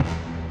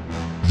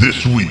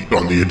This week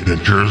on the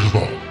Adventurers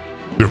Vault,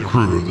 the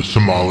crew of the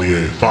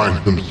Sommelier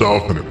finds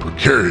themselves in a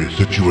precarious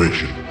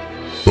situation,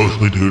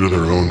 mostly due to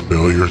their own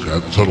failures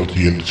at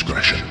subtlety and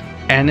discretion.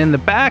 And in the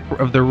back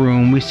of the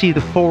room, we see the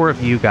four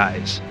of you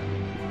guys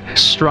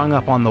strung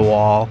up on the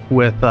wall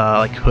with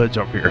like hoods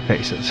over your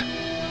faces.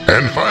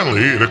 And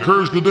finally, it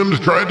occurs to them to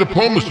try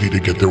diplomacy to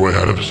get their way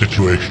out of the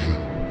situation.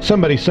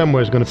 Somebody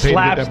somewhere is going to pay to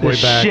get Slaps that boy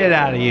the back. shit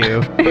out of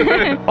you.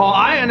 Oh,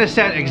 I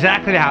understand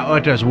exactly how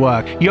Utters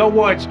work. Your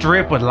words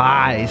drip with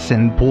lies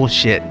and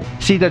bullshit.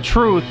 See, the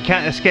truth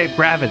can't escape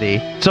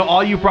gravity, so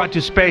all you brought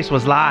to space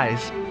was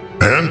lies.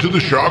 And to the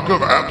shock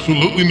of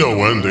absolutely no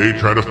one, they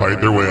try to fight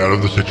their way out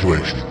of the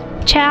situation.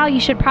 Chow, you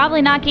should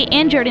probably not get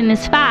injured in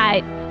this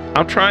fight.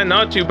 I'm trying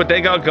not to, but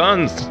they got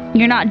guns.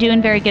 You're not doing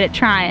very good at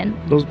trying.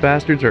 Those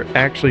bastards are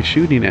actually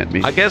shooting at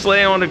me. I guess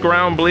laying on the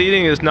ground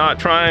bleeding is not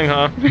trying,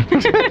 huh?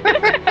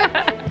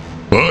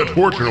 But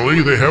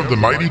fortunately, they have the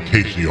mighty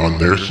Casey on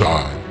their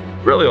side.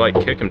 Really like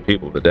kicking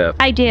people to death.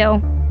 I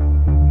do.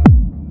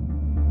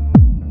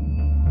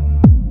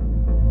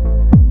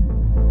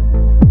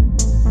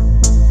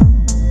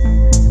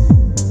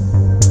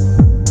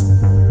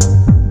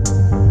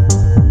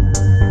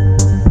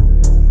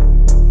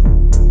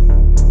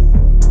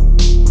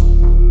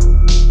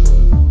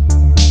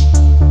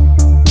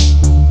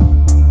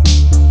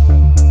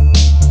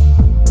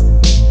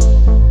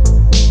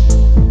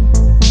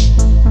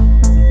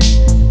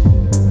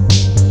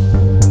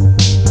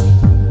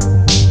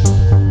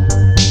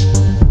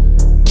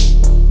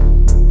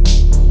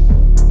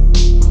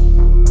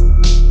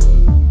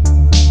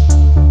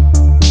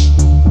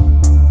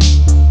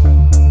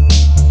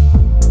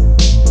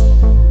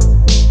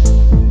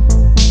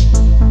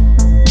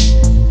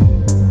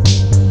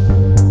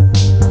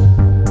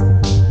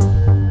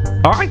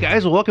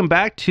 Guys, welcome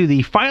back to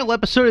the final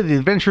episode of the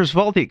Adventurers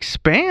Vault, the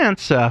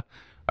Expanse. A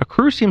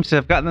crew seems to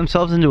have gotten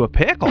themselves into a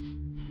pickle.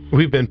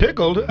 We've been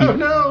pickled. Oh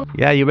no!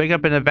 Yeah, you wake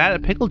up in a vat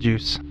of pickle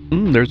juice.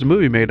 There's a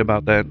movie made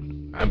about that.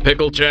 I'm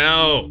Pickle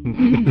Chow.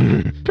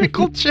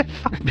 Pickle chow.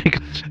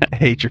 Pickle chow. I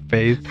hate your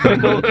face.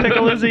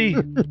 Pickle Lizzie.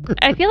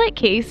 I feel like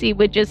Casey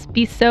would just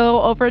be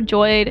so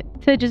overjoyed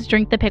to just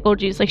drink the pickle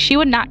juice. Like, she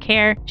would not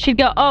care. She'd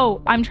go,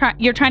 "Oh,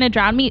 you're trying to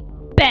drown me?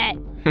 Bet."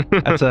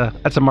 That's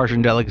a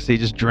Martian delicacy,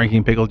 just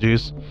drinking pickle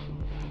juice.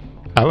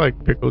 I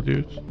like pickle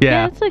juice.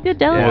 Yeah. It's a good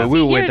delicacy. Yeah,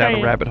 we went down a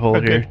here. rabbit hole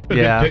here.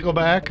 Yeah.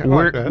 Pickleback. I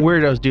like that.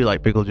 Weirdos do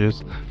like pickle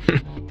juice.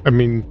 I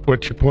mean,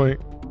 what's your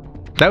point?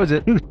 That was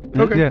it.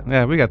 Okay.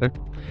 Yeah, we got there.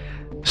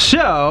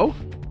 So,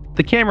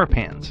 the camera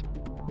pans,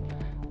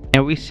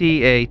 and we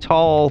see a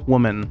tall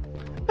woman,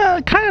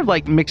 kind of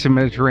like mix of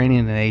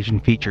Mediterranean and Asian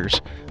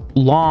features.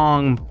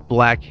 Long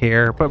black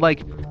hair, but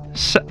like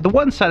the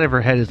one side of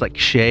her head is like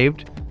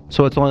shaved,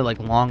 so it's only like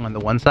long on the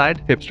one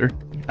side. Hipster.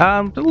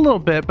 A little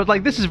bit, but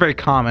like this is very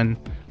common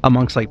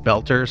amongst like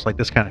belters, like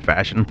this kind of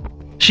fashion.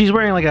 She's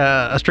wearing like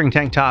a string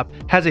tank top,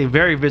 has a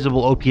very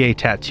visible OPA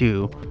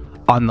tattoo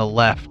on the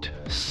left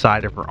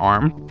side of her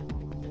arm,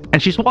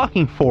 and she's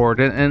walking forward,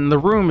 and the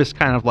room is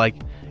kind of like,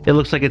 it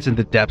looks like it's in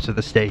the depths of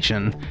the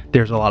station.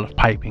 There's a lot of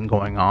piping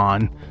going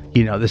on.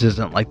 You know, this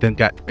isn't like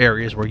the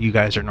areas where you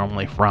guys are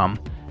normally from.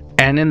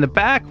 And in the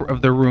back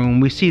of the room,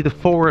 we see the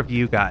four of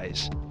you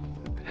guys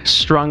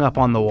strung up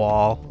on the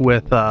wall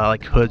with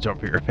like hoods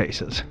over your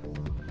faces.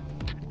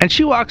 And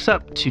she walks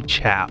up to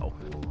Chow,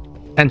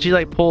 and she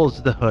like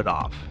pulls the hood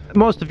off.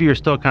 Most of you are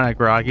still kind of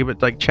groggy, but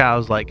like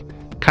Chow's like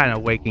kind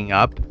of waking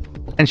up,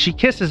 and she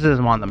kisses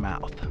him on the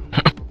mouth.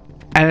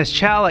 And as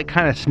Chow like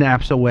kind of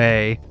snaps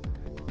away,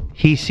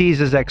 he sees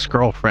his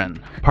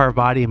ex-girlfriend,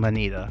 Parvati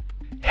Manita,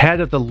 head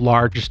of the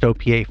largest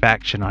OPA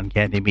faction on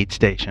Ganymede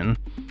Station.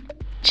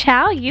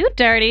 Chow, you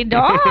dirty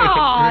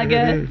dog.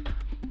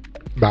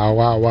 Bow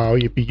wow wow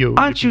yippee yo.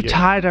 Aren't you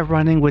tired of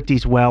running with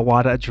these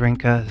well-water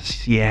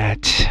drinkers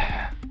yet?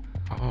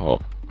 Oh.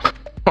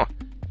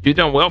 You've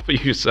done well for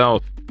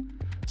yourself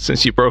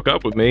since you broke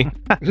up with me.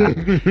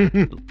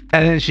 And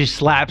then she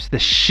slaps the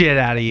shit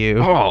out of you.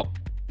 Oh.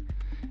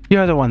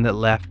 You're the one that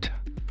left.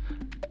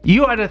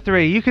 You are the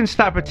three. You can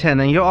stop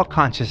pretending. You're all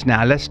conscious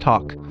now. Let's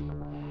talk.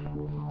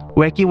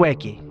 Wakey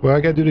wakey. What I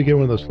gotta do to get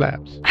one of those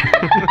slaps?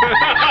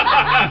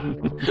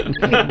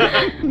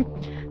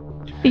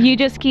 You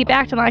just keep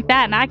acting like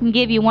that, and I can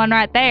give you one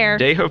right there.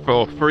 Date her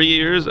for 3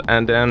 years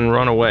and then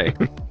run away.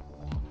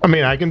 I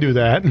mean, I can do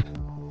that.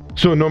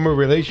 So a normal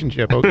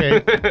relationship, okay?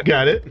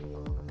 Got it.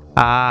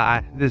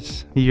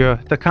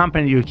 The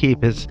company you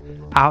keep is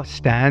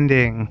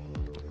outstanding.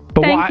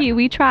 But Thank you.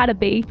 We try to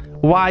be.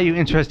 Why are you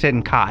interested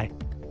in Kai?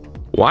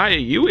 Why are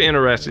you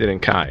interested in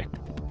Kai?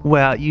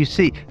 Well, you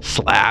see,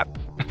 slap.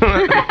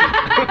 In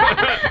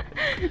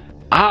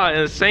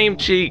the same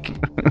cheek.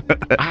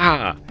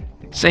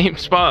 Same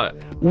spot.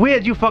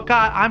 Weird, you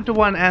forgot I'm the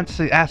one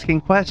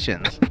asking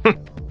questions.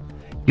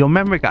 Your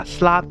memory got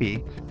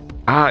sloppy.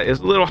 It's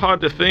a little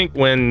hard to think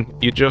when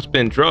you just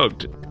been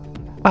drugged.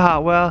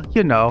 Well,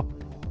 you know,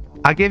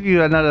 I'll give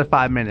you another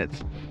 5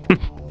 minutes.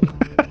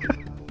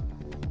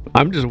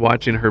 I'm just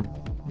watching her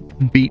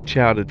beat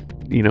Chow to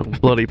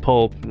bloody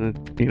pulp.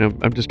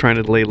 I'm just trying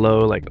to lay low,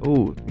 like,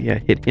 oh, yeah,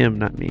 hit him,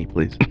 not me,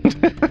 please.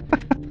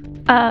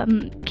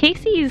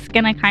 Casey's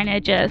gonna kind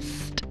of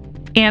just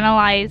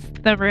analyze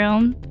the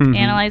room,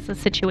 analyze the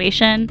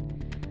situation.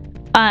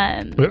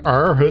 But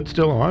are our hoods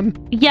still on?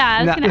 Yeah,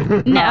 I was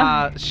gonna,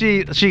 no.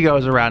 She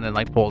goes around and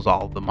like pulls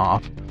all of them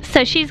off.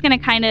 So she's gonna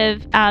kind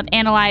of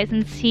analyze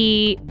and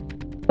see,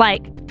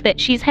 like, that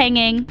she's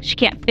hanging. She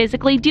can't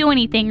physically do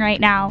anything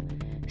right now.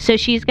 So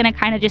she's gonna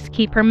kind of just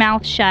keep her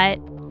mouth shut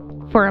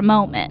for a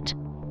moment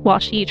while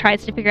she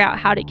tries to figure out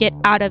how to get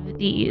out of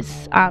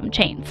these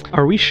chains.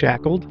 Are we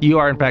shackled? You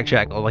are in fact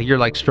shackled. Like you're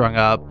like strung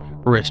up,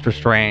 wrist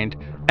restrained.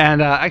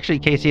 And actually,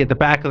 Casey, at the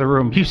back of the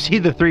room, you see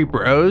the three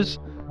bros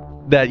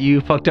that you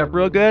fucked up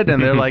real good,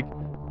 and they're like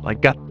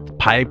got the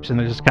pipes, and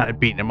they're just kind of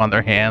beating them on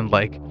their hand,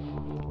 like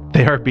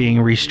they are being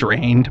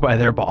restrained by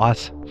their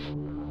boss.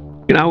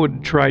 I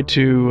would try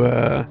to,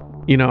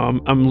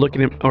 I'm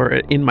looking at, or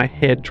in my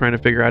head, trying to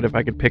figure out if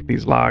I could pick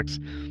these locks.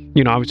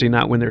 Obviously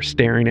not when they're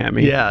staring at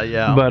me.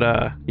 Yeah. But,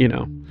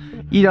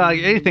 like,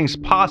 anything's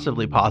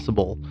possibly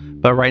possible,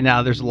 but right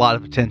now there's a lot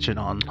of attention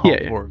on all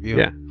four of you.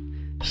 Yeah.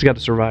 Just got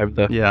to survive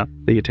the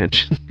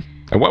attention.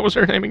 And what was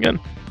her name again?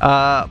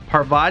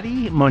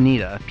 Parvati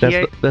Monita.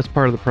 That's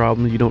part of the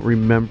problem. You don't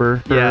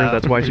remember her. Yeah.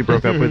 That's why she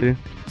broke up with you.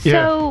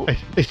 So, yeah,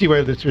 I see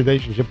why this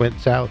relationship went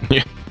south.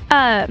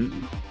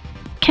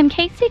 can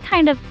Casey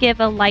kind of give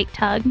a light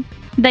tug?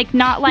 Like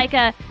not like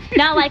a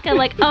oh,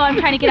 I'm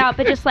trying to get out,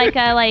 but just like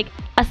a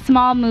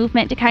small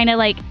movement to kind of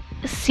like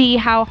see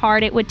how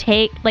hard it would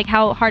take, like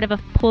how hard of a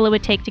pull it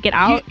would take to get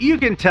out. You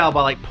can tell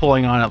by like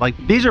pulling on it. Like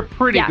these are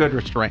pretty good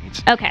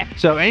restraints. Okay.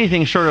 So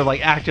anything short of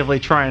like actively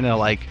trying to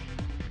like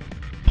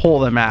pull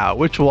them out,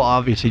 which will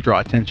obviously draw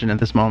attention at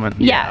this moment.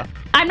 Yeah.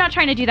 I'm not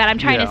trying to do that. I'm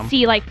trying to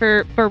see like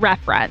for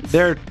reference.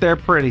 They're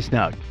pretty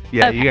snug.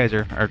 Yeah, Okay. You guys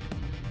are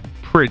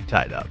pretty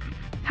tied up.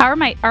 How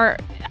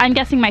I'm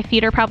guessing my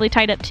feet are probably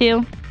tied up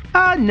too.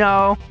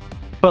 No.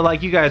 But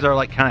like you guys are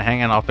like kind of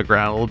hanging off the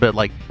ground a little bit,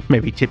 like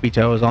maybe tippy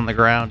toes on the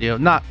ground,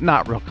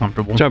 not real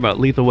comfortable. Talking about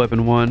Lethal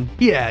Weapon 1.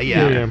 Yeah.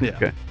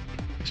 Okay.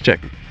 Just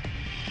checking.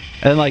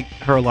 And like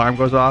her alarm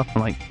goes off.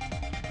 I'm like,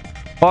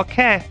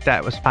 okay,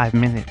 that was 5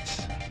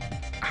 minutes.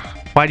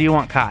 Why do you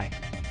want Kai?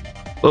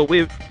 Well,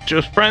 we're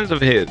just friends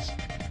of his.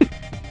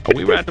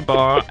 We were at the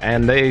bar,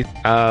 and they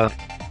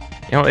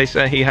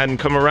said he hadn't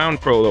come around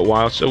for a little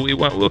while, so we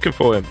went looking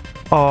for him.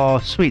 Oh,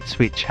 sweet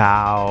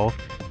Chow.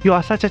 You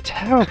are such a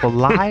terrible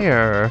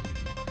liar.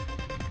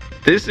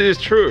 This is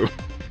true.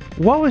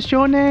 What was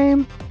your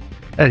name?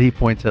 And he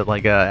points at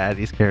like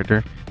Addie's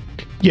character.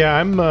 Yeah,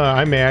 I'm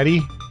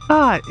Addie.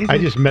 I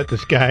just met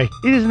this guy.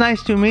 It is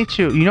nice to meet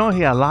you. You know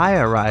he's a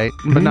liar, right?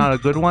 But not a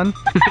good one.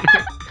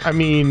 I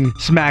mean,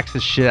 smacks the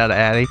shit out of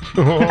Addie.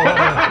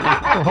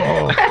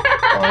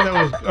 That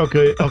was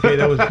okay. Okay,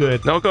 that was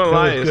good. Not gonna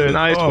lie, it's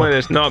nice when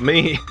it's not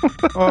me.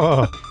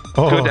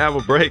 Good to have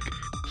a break.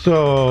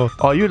 So.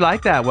 Oh, you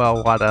like that?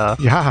 Well, what?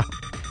 Yeah.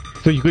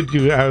 So you could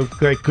do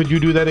could you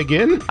do that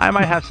again? I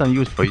might have some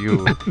use for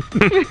you.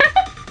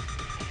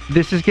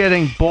 This is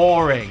getting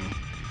boring.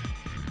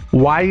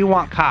 Why do you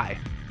want Kai?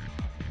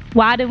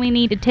 Why do we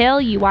need to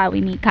tell you why we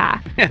need Kai?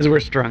 As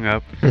we're strung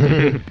up.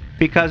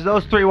 Because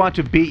those three want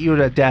to beat you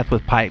to death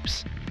with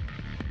pipes.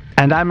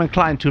 And I'm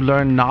inclined to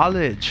learn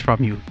knowledge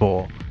from you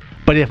four.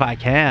 But if I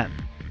can,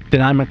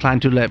 then I'm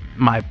inclined to let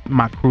my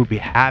crew be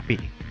happy.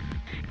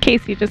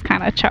 Casey just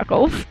kind of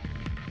chuckles.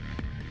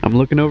 I'm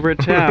looking over at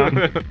Chow.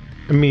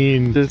 I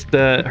mean, just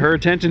her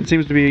attention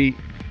seems to be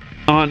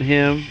on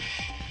him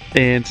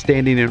and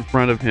standing in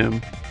front of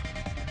him.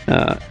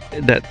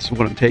 That's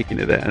what I'm taking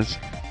it as.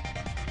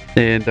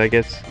 And I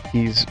guess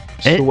he's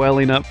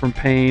swelling up from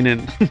pain,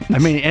 and I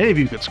mean, any of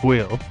you could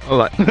squeal.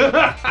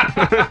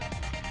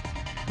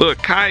 Look,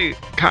 Kai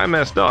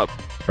messed up,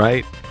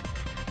 right?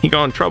 He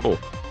got in trouble.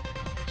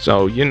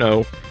 So,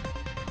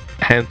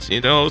 hence,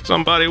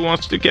 somebody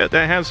wants to get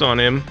their hands on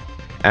him,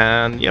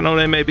 and,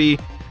 they maybe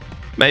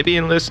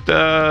enlist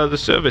the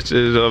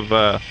services of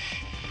a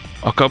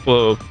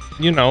couple of,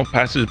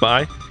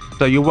 passers-by.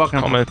 So you're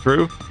working coming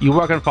through. You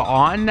working for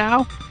On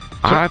now?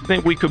 I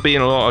think we could be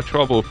in a lot of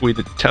trouble if we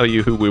tell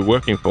you who we're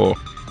working for.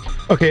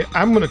 Okay,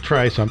 I'm going to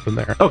try something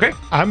there. Okay.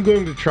 I'm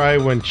going to try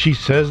when she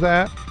says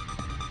that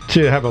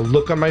to have a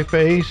look on my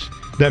face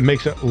that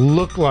makes it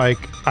look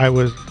like I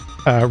was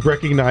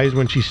recognized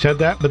when she said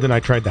that, but then I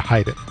tried to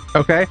hide it.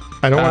 Okay.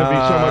 I don't want to be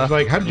so much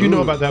like, how did you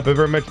know about that? But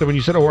very much that when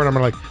you said a word, I'm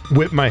going to like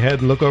whip my head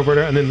and look over at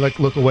her and then like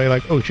look away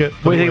like, oh shit.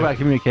 What do you think about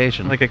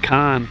communication? Like a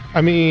con. I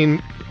mean,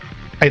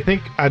 I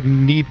think I'd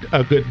need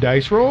a good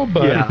dice roll,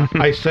 but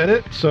I said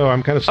it, so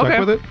I'm kind of stuck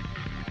with it.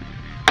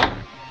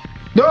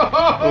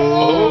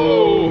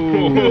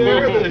 Oh,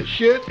 there the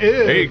shit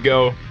is. There you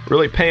go.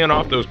 Really paying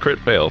off those crit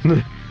fails.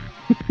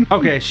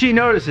 Okay, she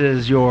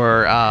notices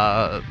your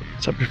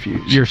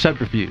subterfuge. Your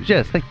subterfuge.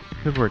 Yes,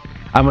 good word.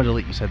 I'm gonna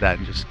delete you said that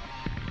and just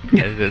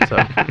edit it. So.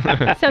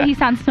 So he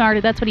sounds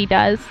smarter. That's what he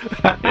does.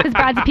 Because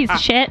Brad's a piece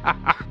of shit.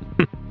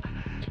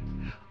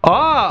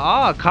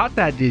 Caught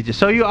that, did you?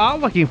 So you are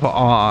looking for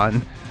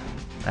On.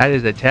 That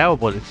is a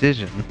terrible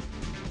decision.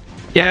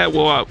 Yeah,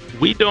 well,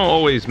 we don't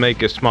always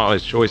make as smart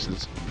as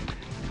choices.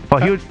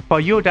 For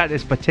you, that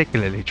is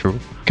particularly true.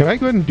 Can I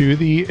go ahead and do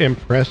the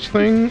impress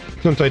thing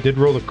since I did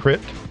roll a crit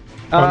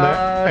on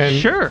that? And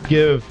Sure.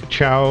 give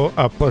Chow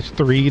a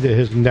 +3 to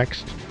his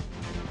next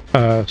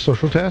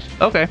social test.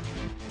 Okay.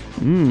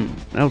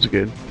 That was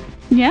good.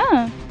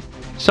 Yeah.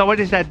 So what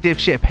is that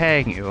dipshit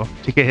paying you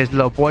to get his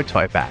little boy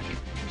toy back?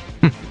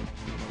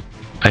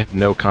 I have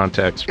no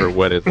context for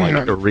what is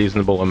like a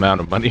reasonable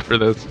amount of money for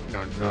this.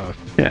 Not enough.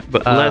 Yeah,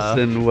 but less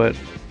than what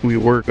we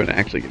were going to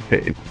actually get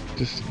paid.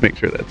 Just to make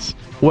sure that's...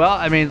 Well,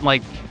 I mean,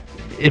 like,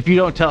 if you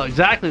don't tell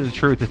exactly the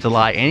truth, it's a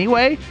lie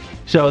anyway.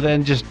 So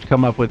then just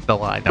come up with the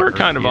lie number. We're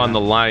kind of on the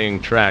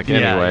lying track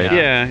anyway.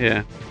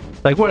 Yeah.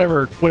 Like,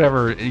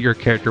 whatever your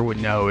character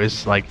would know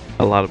is, like...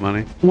 A lot of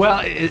money.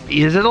 Well,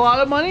 is it a lot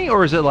of money,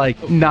 or is it,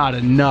 like, not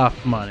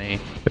enough money?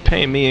 They're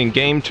paying me in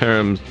game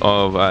terms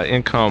of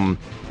income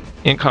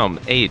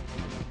 8.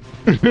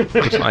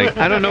 It's like,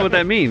 I don't know what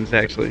that means,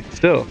 actually.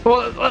 Still.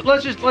 Well,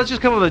 let's just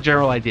come up with a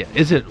general idea.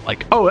 Is it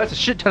like, oh, that's a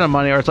shit ton of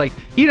money, or it's like,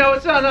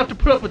 it's not enough to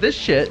put up with this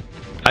shit?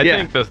 I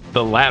think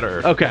the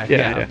latter. Okay.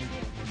 Yeah.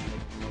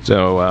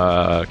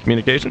 So,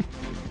 communication?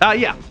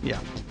 Yeah.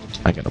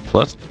 I got a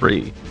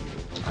 +3.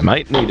 I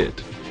might need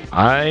it.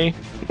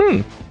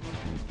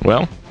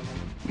 Well,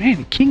 Man,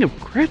 the king of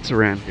crits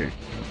around here.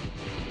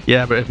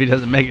 Yeah, but if he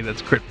doesn't make it,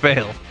 it's crit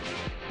fail.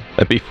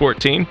 that'd be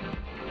 14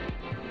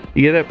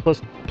 You get that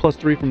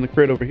 +3 from the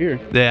crit over here.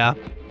 Yeah.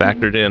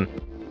 factored in.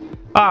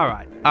 All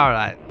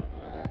right.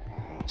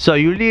 So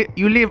you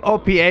leave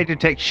OPA to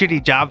take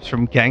shitty jobs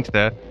from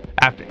gangster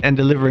and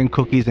delivering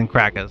cookies and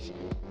crackers.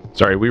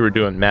 Sorry, we were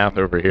doing math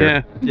over here.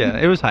 Yeah. Yeah,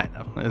 it was high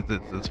enough.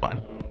 It's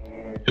fine.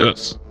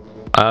 Yes.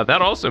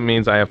 That also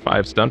means I have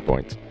 5 stun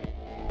points.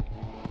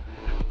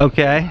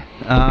 Okay.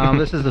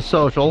 This is the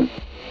social.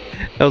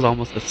 That was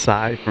almost a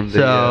sigh from the...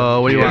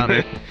 So what do you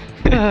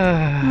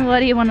want? What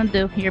do you want to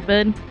do here,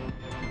 bud?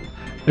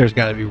 There's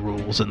got to be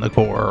rules in the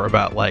core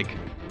about like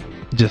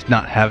just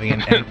not having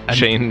an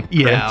Chain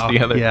yeah, threads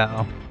together.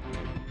 Yeah.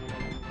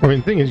 I mean,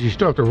 the thing is, you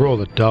still have to roll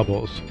the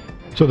doubles.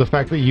 So the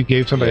fact that you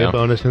gave somebody Yeah. a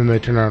bonus and then they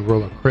turn around and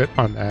roll a crit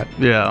on that.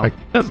 Yeah. Like,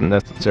 Doesn't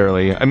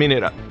necessarily. I mean,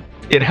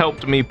 it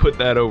helped me put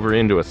that over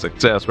into a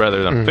success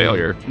rather than a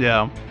failure.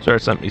 yeah. So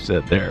there's something you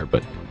said there,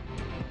 but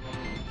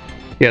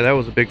Yeah, that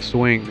was a big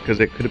swing because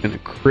it could have been a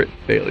crit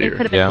failure. It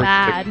could have been Yeah.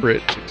 bad. A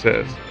crit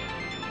success.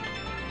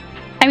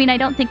 I mean, I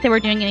don't think they were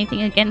doing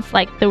anything against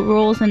like the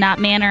rules in that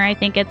manner. I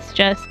think it's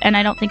just, and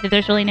I don't think that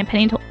there's really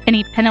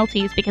any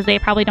penalties because they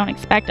probably don't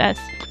expect us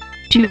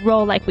to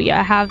roll like we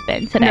have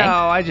been today. No,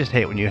 I just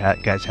hate when you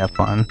guys have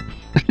fun.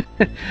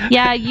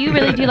 Yeah, you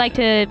really do like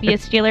to be a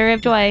stealer of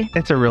joy.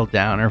 It's a real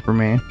downer for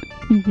me.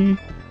 Hmm.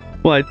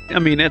 Well, I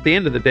mean, at the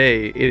end of the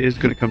day, it is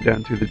going to come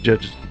down to the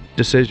judge's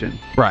decision.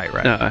 Right.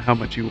 How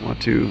much you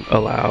want to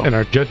allow and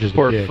our judges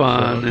for did,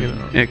 fun so,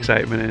 and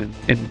excitement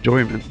and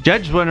enjoyment.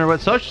 Judge wonder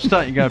what social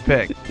stunt you're gonna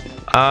pick.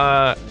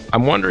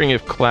 I'm wondering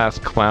if class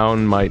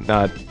clown might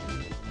not.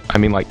 I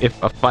mean, like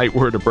if a fight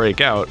were to break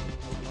out,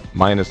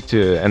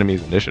 -2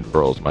 enemies' initiative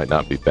rolls might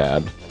not be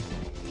bad.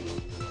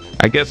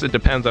 I guess it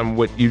depends on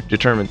what you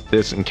determine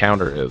this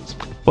encounter is.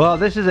 Well,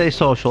 this is a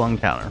social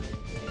encounter,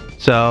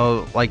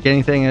 so like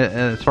anything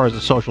as far as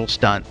a social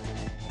stunt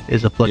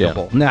is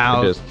applicable. Yeah,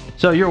 Now, it is.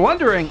 so you're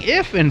wondering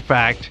if, in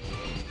fact,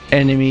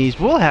 enemies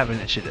will have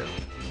initiative,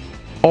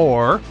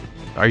 or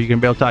are you gonna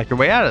be able to talk your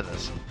way out of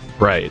this?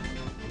 Right.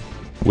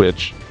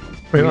 Which,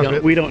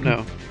 We don't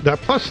know.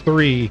 That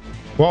 +3,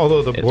 well,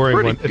 although the It's boring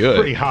pretty one, good. it's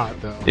pretty hot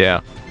though.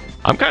 yeah,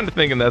 I'm kind of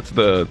thinking that's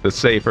the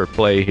safer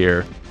play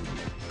here.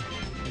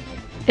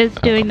 Is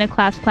doing the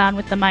class clown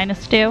with the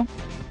 -2.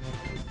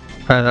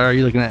 Are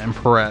you looking at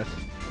impress?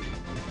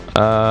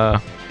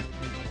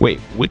 Wait,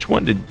 which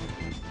one did?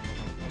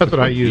 That's what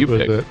I You used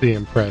was picked. the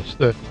impress,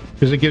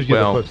 because it gives you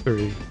Well- the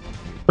 +3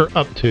 or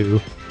up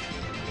to.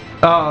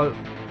 Oh,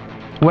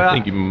 well, I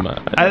think you might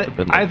have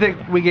been. I think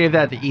we gave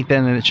that to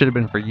Ethan, and it should have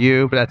been for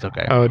you, but that's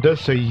okay. Oh, it does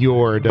say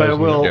your, but doesn't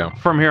we'll Yeah.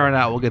 from here on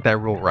out we'll get that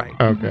rule right.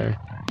 Okay.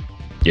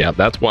 Yeah,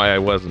 that's why I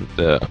wasn't.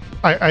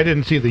 I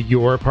didn't see the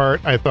your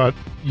part. I thought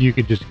you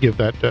could just give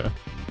that to.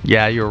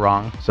 Yeah, you're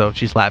wrong. So if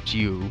she slaps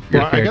you,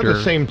 your Well, I got the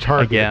character same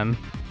target. again.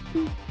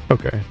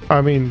 Okay.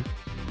 I mean,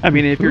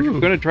 If you're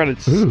Ooh. going to try to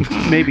Ooh.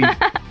 maybe,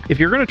 if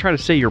you're going to try to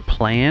say your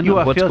plan You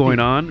of a what's filthy- going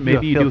on, you a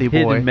maybe you do filthy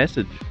hidden boy.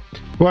 message.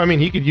 well, I mean,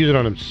 he could use it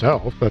on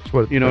himself. That's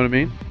what. You know what I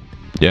mean?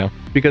 Yeah.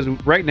 Because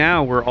right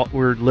now we're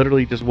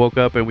literally just woke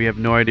up and we have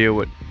no idea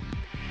what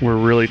we're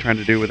really trying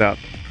to do without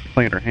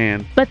playing our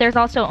hand. But there's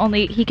also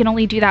he can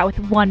only do that with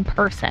one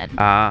person.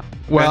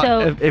 Well,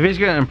 So- if he's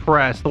gonna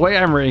impress, the way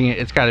I'm reading it,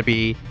 it's got to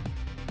be.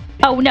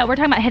 Oh no, we're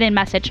talking about hidden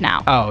message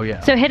now. Oh yeah.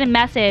 So hidden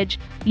message,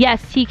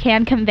 yes, he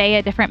can convey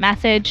a different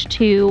message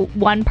to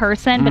one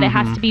person, but it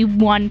has Mhm. to be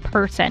one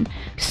person.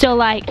 So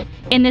like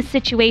in this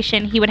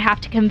situation, he would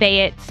have to convey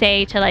it,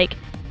 say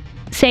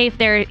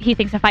if he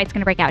thinks a fight's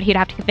gonna break out, he'd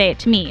have to convey it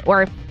to me.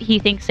 Or if he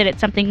thinks that it's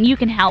something you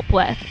can help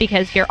with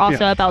because you're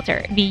also a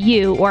belter, it'd be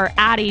you. Or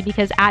Addie,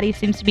 because Addie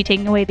seems to be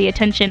taking away the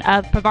attention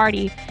of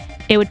Pavardi,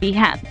 it would be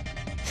him.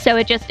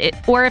 So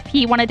or if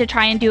he wanted to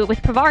try and do it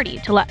with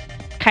Pavarti to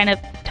kind of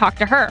talk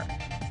to her.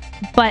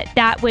 But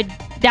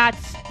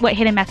that's what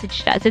hidden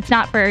message does. It's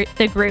not for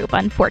the group,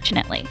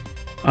 unfortunately.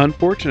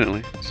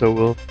 Unfortunately. So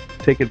we'll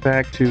take it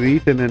back to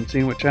Ethan and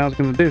see what Chow's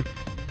going to do.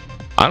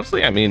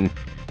 Honestly, I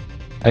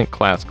think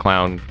class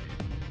clown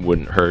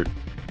wouldn't hurt.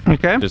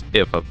 Okay. Just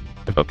if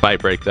a fight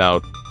breaks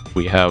out,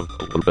 we have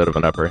a little bit of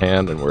an upper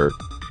hand, and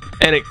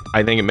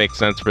I think it makes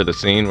sense for the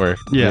scene where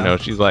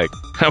she's like,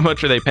 "How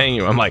much are they paying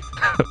you?" I'm like,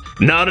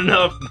 "Not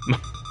enough,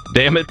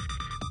 damn it."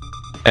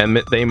 And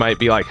they might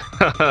be like,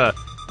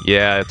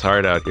 "Yeah, it's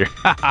hard out here."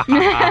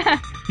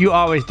 You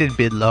always did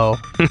bid low.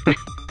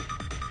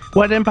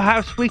 Well, then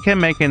perhaps we can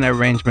make an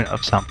arrangement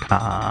of some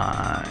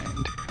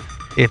kind.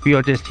 If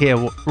you're just here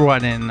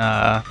running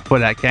for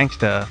that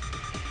gangster,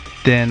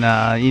 then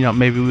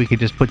maybe we could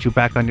just put you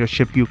back on your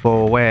ship. You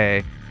go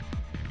away,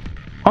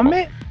 or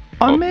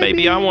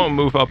maybe I won't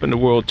move up in the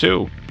world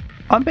too.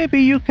 Or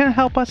maybe you can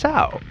help us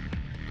out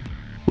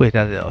with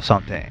a little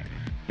something.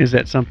 Is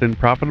that something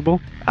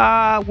profitable?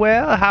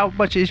 Well, how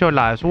much is your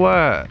lives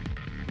worth?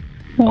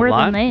 More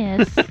lot? than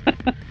this.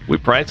 We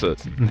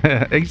priceless.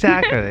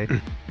 Exactly.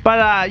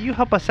 But you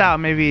help us out.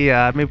 Maybe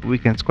we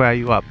can square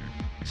you up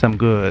some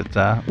goods.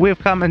 We've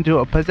come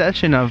into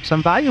possession of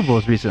some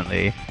valuables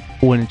recently,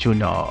 wouldn't you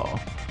know?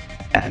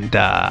 And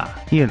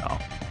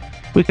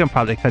we can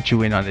probably cut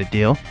you in on the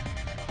deal.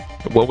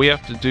 What we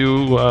have to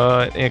do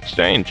in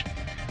exchange?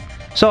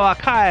 So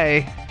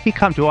Kai, he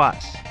come to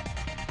us.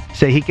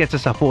 Say he gets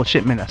us a full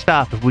shipment of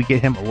stuff if we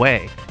get him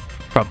away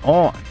from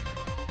On.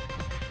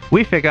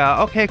 We figure,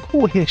 okay,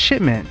 cool, his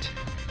shipment.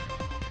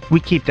 We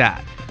keep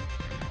that.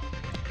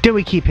 Then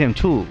we keep him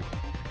too.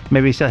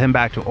 Maybe sell him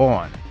back to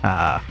On.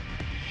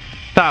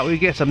 Thought we'd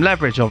get some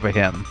leverage over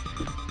him.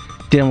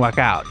 Didn't work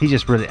out. He's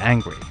just really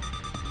angry.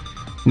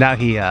 Now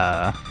he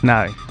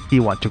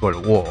wants to go to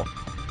war.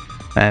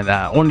 And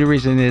only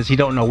reason is he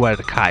don't know where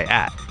the Kai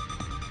at.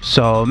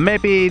 So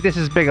maybe this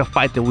is bigger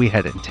fight than we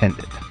had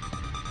intended.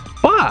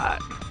 But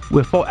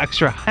with 4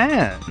 extra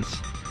hands,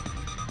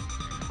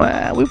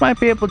 well, we might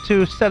be able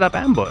to set up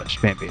ambush,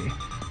 maybe.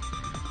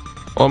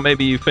 Or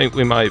maybe you think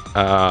we might,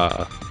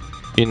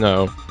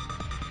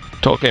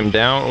 talk him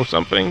down or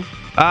something?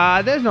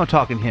 There's no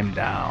talking him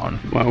down.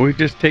 Why don't we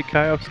just take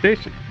Kai off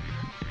station?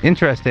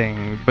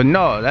 Interesting, but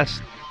no,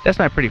 that's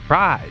my pretty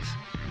prize.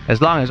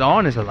 As long as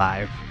On is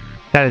alive,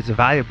 that is a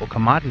valuable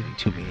commodity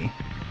to me.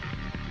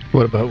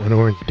 What about when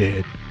Orin's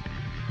dead?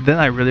 Then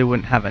I really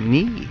wouldn't have a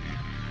need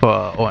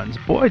for Orin's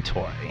boy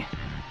toy.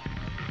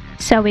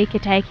 So we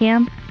could take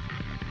him?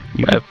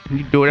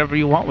 You do whatever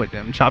you want with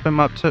him. Chop him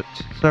up to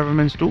serve him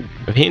in stew.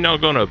 If he's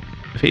not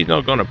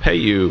gonna pay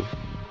you,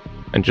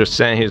 and just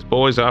send his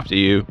boys after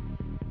you,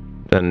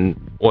 then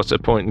what's the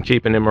point in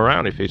keeping him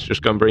around if he's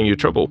just gonna bring you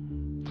trouble?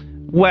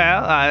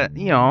 Well,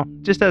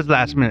 just as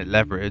last minute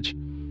leverage.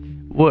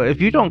 Well,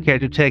 if you don't care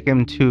to take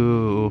him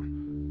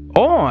to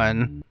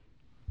On,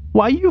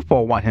 why you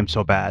four want him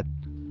so bad?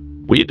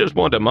 We just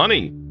want the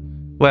money.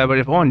 Well, but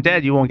if On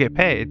dead, you won't get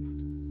paid.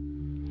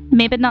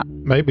 Maybe not.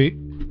 Maybe.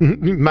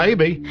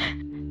 Maybe.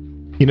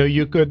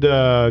 You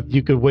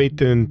could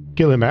wait and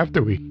kill him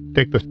after we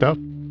take the stuff.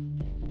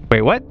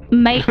 Wait, what?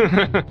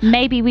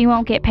 Maybe we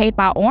won't get paid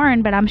by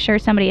Orin, but I'm sure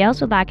somebody else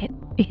would like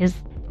his.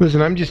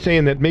 Listen, I'm just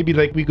saying that maybe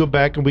we go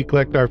back and we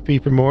collect our fee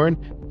from Orin.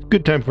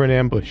 Good time for an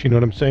ambush, you know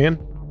what I'm saying?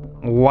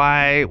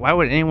 Why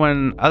would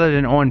anyone other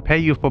than Orin pay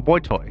you for boy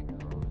toy?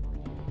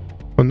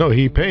 Well, no,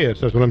 he pay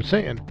us, that's what I'm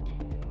saying.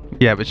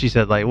 Yeah, but she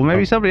said well,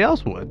 maybe somebody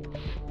else would.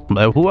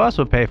 But who else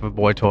would pay for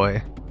boy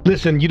toy?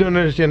 Listen, you don't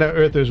understand how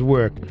Earthers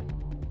work.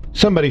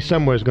 Somebody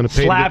somewhere is going to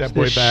pay to get that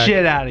boy back. Slaps the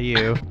shit out of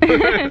you.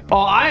 Oh,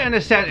 I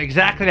understand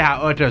exactly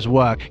how Earthers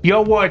work.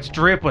 Your words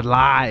drip with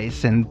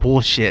lies and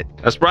bullshit.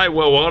 That's right,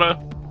 Will Water.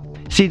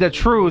 See, the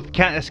truth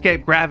can't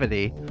escape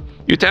gravity.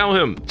 You tell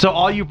him. So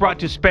all you brought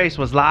to space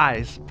was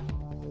lies.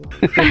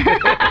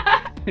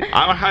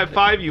 I'll high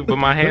five you, but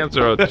my hands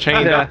are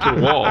chained up to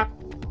the wall.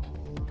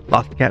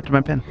 Lost the cap to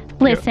my pen.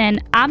 Listen,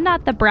 I'm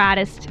not the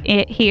brightest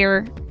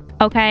here,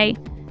 okay?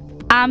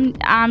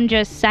 I'm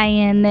just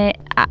saying that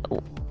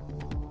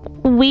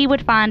we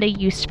would find a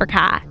use for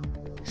Kai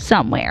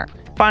somewhere.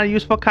 Find a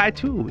use for Kai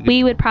too.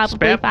 We would probably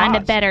Spare find a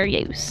parts. better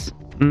use.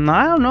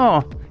 I don't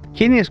know.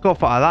 Kenius go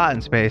for a lot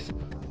in space.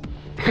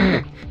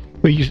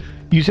 Well,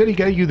 you said he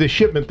got you the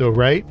shipment though,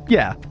 right?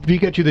 Yeah. If he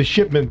got you the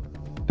shipment,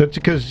 that's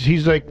because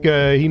he's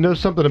he knows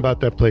something about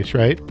that place,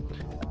 right?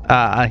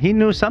 He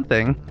knew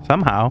something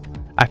somehow.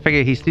 I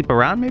figured he sleep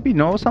around, maybe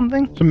know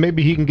something. So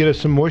maybe he can get us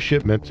some more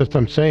shipments. That's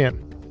what I'm saying.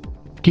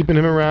 Keeping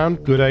him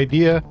around, good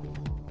idea.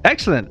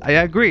 Excellent. I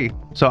agree.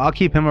 So I'll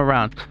keep him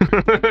around.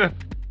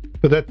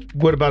 But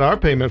what about our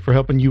payment for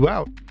helping you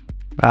out?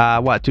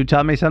 What? To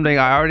tell me something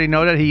I already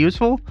know that he's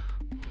useful?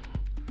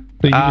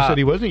 So you just said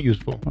he wasn't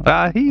useful.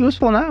 He's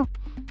useful now.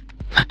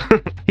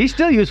 He's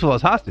still useful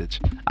as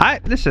hostage.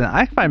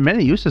 I find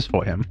many uses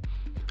for him.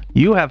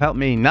 You have helped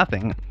me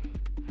nothing.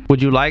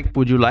 Would you like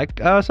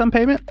some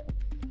payment?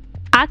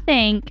 I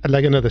think. I'd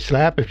like another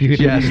slap if you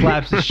could. Yeah,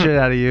 slaps the shit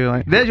out of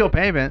you. There's your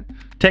payment.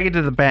 Take it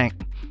to the bank.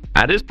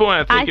 At this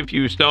point, I think I- if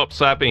you stop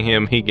slapping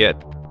him, he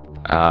get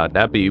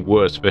that'd be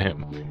worse for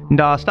him.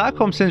 No,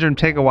 Stockholm syndrome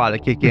take a while to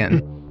kick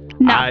in.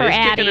 Not for It's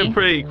kicking Addie. in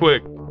pretty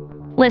quick.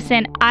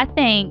 Listen, I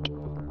think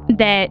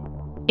that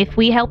if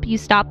we help you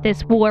stop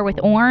this war with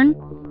Orn,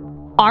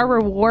 our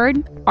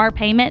reward, our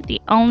payment, the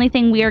only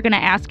thing we are going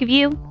to ask of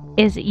you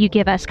is that you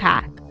give us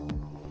Kai.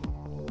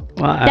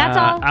 Well, That's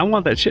all. I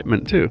want that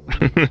shipment too.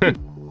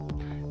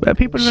 But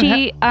people don't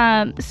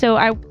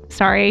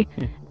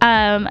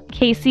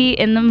Casey,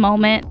 in the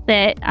moment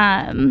that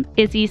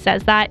Izzy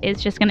says that,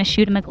 is just going to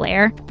shoot him a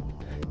glare.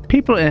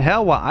 people in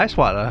hell want ice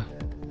water.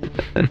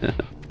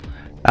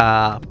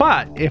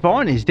 But if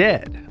Owen is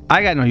dead,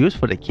 I got no use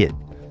for the kid.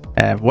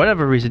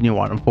 Whatever reason you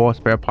want him for,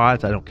 spare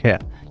parts, I don't care.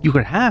 You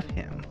could have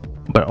him,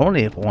 but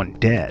only if Owen's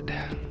dead.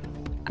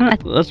 All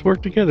right, let's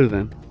work together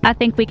then. I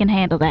think we can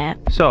handle that.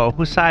 So,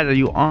 whose side are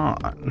you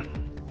on?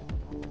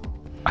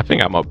 I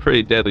think I'm a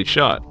pretty deadly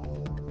shot.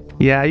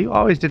 Yeah, you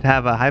always did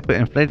have a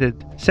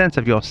hyperinflated sense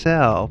of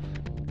yourself.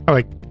 I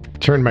like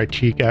turn my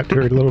cheek out to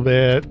her a little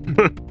bit.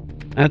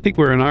 I think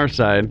we're on our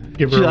side.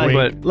 Give her She a like-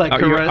 wink. But like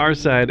our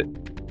side,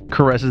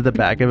 Caresses the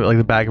back of it, like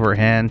the back of her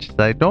hand. She's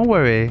like, don't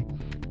worry,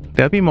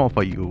 there'll be more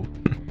for you.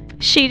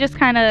 She just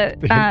kind of,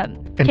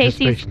 Casey's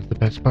Anticipation's the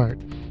best part.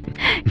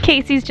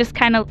 Casey's just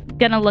kind of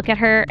gonna look at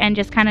her and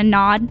just kind of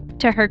nod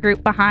to her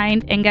group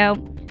behind and go,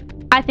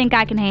 I think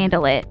I can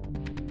handle it.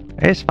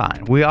 It's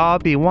fine. We all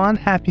be one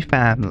happy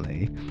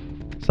family.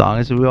 As long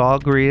as we all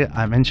agree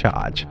I'm in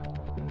charge.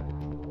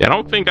 I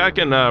don't think I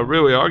can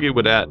really argue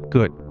with that.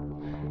 Good.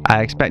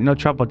 I expect no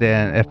trouble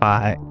then if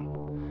I...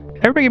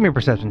 Everybody give me a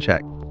perception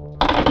check.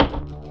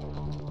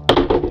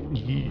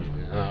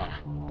 Yeah.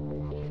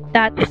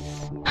 That's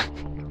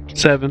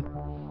 7.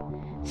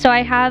 so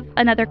I have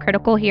another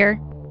critical here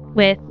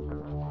with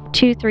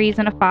 2 3s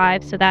and a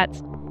 5, so that's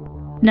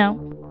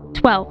 12.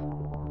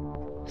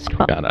 It's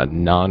 12. Got a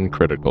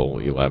non-critical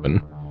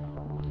 11.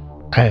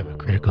 I have a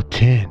critical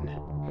 10.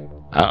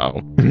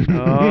 Uh-oh.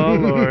 Oh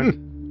Lord.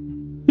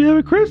 Yeah,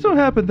 but crits don't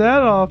happen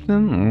that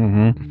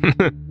often.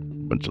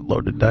 Mm-hmm. Bunch of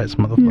loaded dice,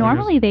 motherfuckers.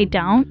 Normally they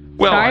don't.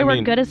 Well, Sorry, I we're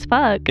mean- good as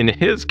fuck. In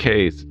his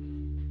case,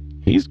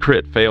 he's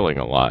crit failing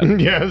a lot.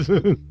 Yes.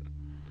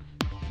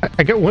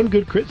 I got one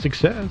good crit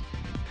success.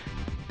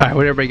 All right,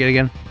 what did everybody get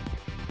again?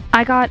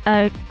 I got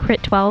a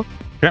crit 12.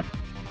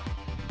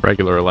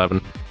 Regular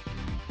 11.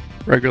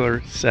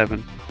 Regular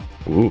 7.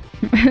 Ooh.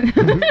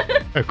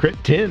 A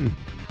crit 10.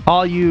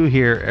 All you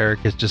hear,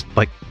 Eric, is just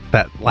like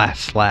that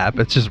last slap.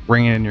 It's just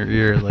ringing in your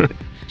ear. Like,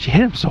 she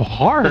hit him so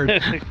hard.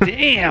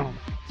 Damn.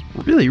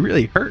 It's really,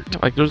 really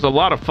hurt. Like, there's a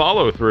lot of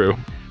follow-through.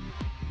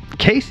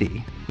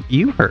 Casey,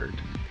 you heard.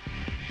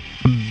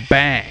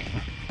 Bang.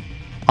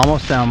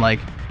 Almost down like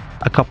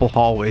a couple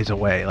hallways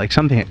away. Like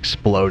something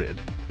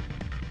exploded.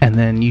 And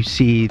then you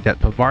see that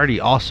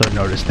Pavardi also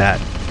noticed that.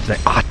 She's like,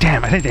 oh,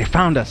 damn, I think they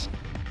found us.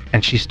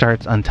 And she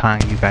starts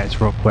untying you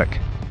guys real quick.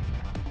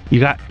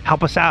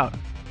 Help us out.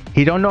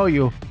 He don't know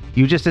you.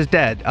 You just is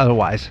dead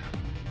otherwise.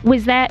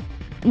 Was that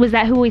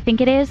who we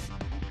think it is?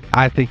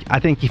 I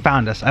think he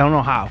found us. I don't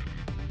know how.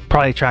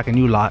 Probably tracking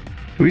you lot.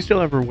 Do we still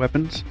have our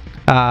weapons?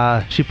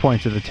 She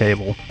points to the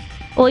table.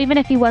 Well, even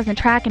if he wasn't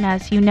tracking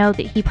us, you know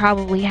that he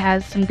probably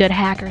has some good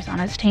hackers on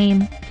his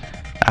team.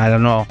 I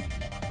don't know.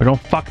 But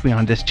don't fuck me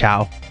on this,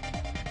 Chow.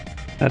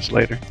 That's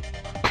later.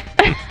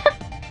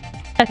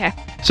 Okay.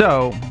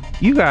 So,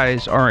 you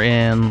guys are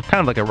in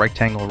kind of like a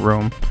rectangle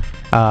room.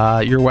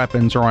 Your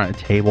weapons are on a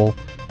table.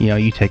 You know,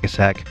 you take a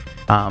sec.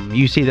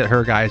 You see that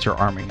her guys are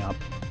arming up.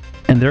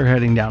 And they're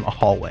heading down a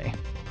hallway.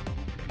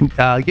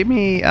 Give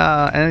me,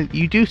 and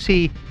you do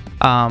see,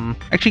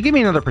 actually give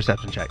me another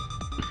perception check.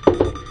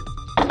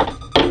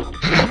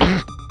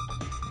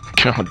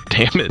 God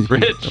damn it,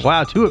 Rich.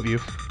 Wow, 2 of you.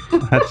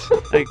 That's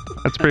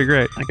pretty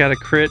great. I got a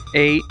crit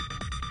 8.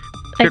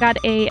 I got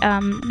a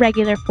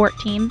regular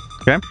 14.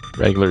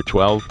 Regular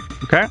 12.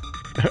 Okay.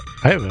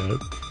 I have a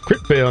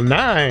crit fail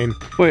 9.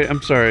 Wait,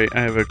 I'm sorry.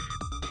 I have a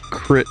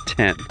crit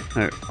 10.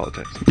 I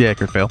apologize. Yeah,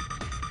 crit fail.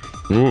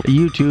 Ooh.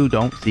 You two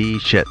don't see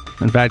shit.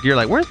 In fact, you're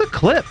like, where's the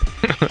clip?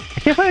 I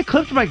can't find a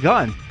clip to my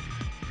gun.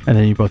 And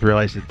then you both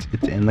realize it's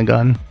in the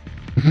gun.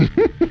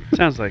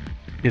 Sounds like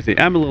Izzy.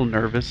 I'm a little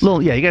nervous.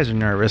 Yeah, you guys are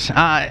nervous.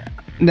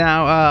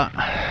 Now,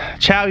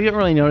 Chow, you didn't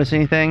really notice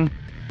anything.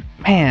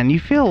 Man, you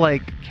feel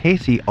like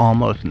Casey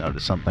almost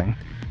noticed something.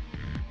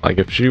 Like,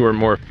 if she were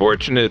more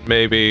fortunate,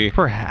 maybe.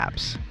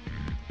 Perhaps.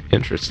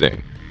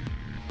 Interesting.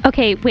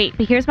 Okay, wait,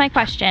 but here's my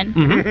question,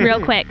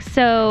 real quick.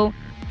 So,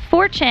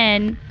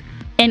 fortune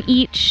in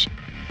each.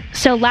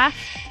 So last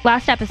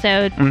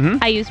episode,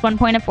 I used 1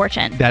 point of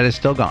fortune. That is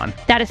still gone.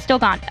 That is still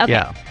gone. Okay.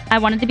 Yeah. I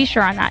wanted to be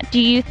sure on that. Do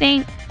you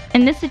think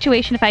in this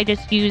situation, if I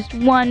just used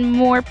 1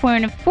 more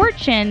point of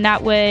fortune,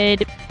 that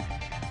would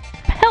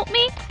help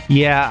me?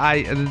 Yeah,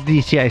 the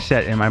DC I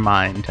set in my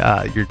mind,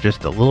 you're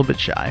just a little bit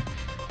shy.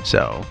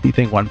 So you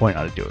think 1 point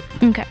ought to do it.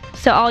 Okay.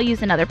 So I'll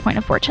use another point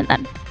of fortune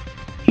then.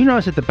 You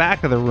notice at the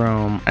back of the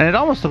room, and it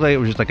almost looked like it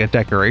was just like a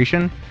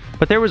decoration,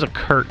 but there was a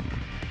curtain.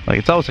 Like,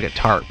 it's almost like a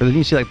tarp. But then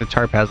you see like the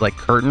tarp has like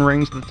curtain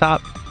rings at the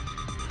top.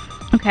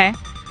 Okay.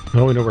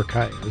 Well, we know where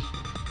Kai is.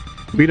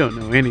 We don't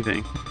know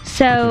anything.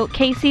 So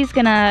Casey's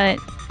gonna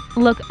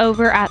look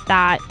over at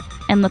that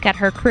and look at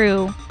her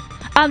crew.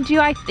 Do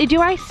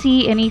I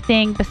see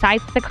anything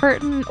besides the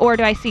curtain, or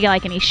do I see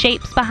like any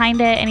shapes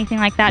behind it, anything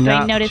like that? Do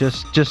I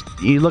notice? Just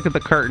you look at the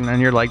curtain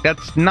and you're like,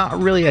 that's not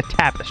really a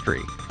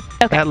tapestry.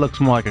 Okay. That looks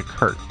more like a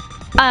curtain.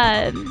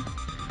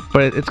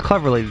 But it's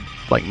cleverly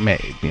like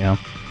made, you know.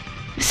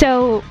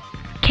 So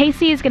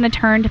Casey is gonna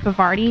turn to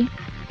Pavardi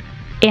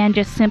and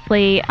just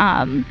simply,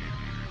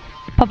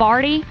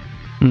 Pavardi,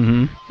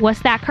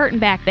 what's that curtain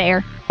back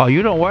there? Oh,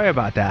 you don't worry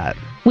about that.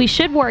 We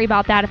should worry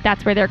about that if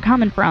that's where they're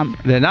coming from.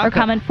 They're not or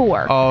coming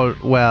for. Oh,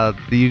 well,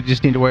 you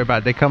just need to worry about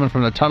it. They're coming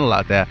from the tunnel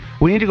out there.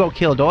 We need to go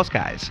kill those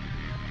guys.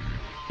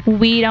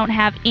 We don't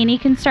have any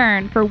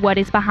concern for what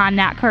is behind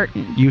that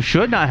curtain. You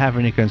should not have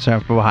any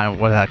concern for behind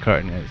what that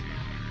curtain is.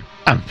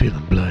 I'm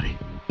feeling bloody.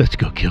 Let's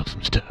go kill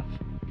some stuff.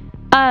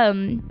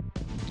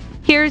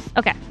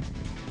 Okay.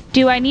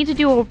 Do I need to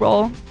do a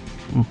roll?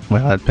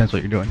 Well, that depends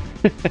what you're doing.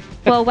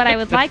 Well, what I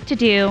would like to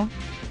do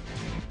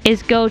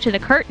is go to the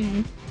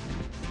curtain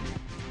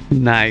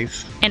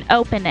Nice. and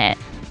open it.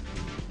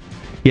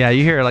 Yeah,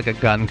 you hear like a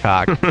gun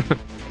cock.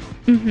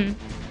 Mm-hmm.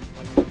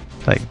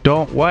 Like,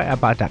 don't worry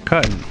about that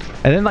curtain.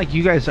 And then like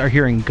you guys are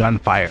hearing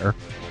gunfire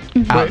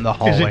out in the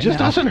hallway. Is it just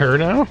now. us and her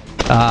now?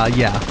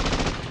 Yeah.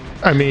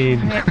 I mean,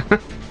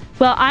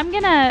 Well, I'm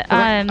gonna.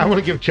 I want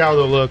to give Chow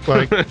the look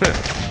like,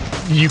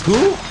 you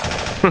cool?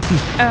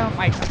 Oh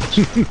my gosh.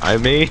 I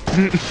mean,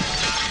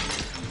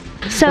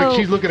 So Like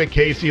she's looking at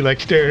Casey, like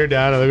staring her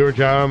down. I look over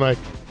Chow. I'm like,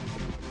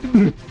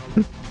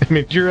 I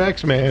mean, it's your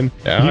ex, man.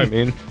 yeah, I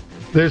mean,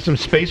 There's some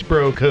space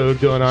bro code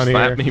going on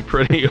slapped here. me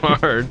pretty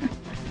hard.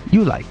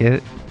 You like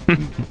it.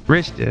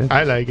 Rich did.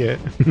 I like it.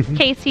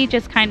 Casey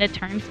just kind of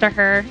turns to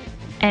her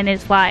and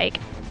is like,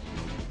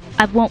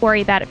 I won't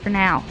worry about it for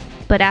now,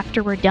 but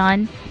after we're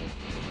done,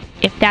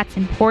 if that's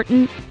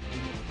important,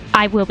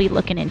 I will be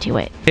looking into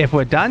it. If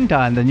we're done,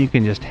 then you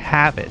can just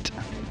have it.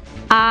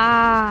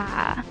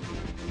 Ah,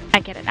 I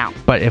get it now.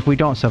 But if we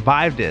don't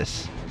survive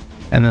this,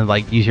 and then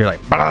like you hear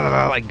like blah, blah,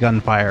 blah, like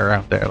gunfire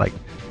out there, like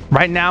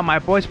right now my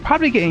boy's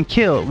probably getting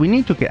killed. We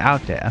need to get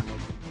out there.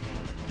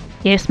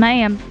 Yes,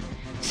 ma'am.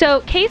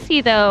 So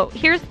Casey, though,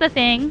 here's the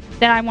thing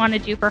that I want to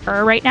do for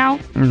her right now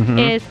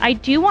is I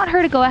do want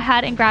her to go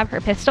ahead and grab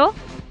her pistol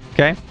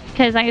Okay.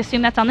 because I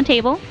assume that's on the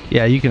table.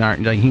 Yeah, you can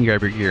you can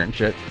grab your gear and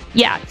shit.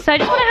 Yeah, so I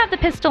just want to have the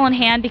pistol in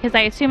hand because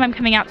I assume I'm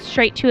coming out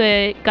straight to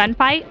a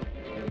gunfight.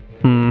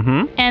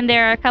 Mm-hmm. And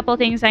there are a couple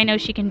things I know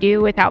she can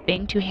do without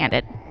being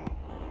two-handed.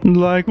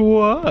 Like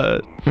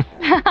what?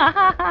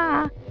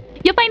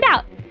 You'll find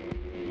out.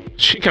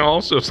 She can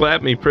also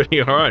slap me pretty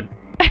hard.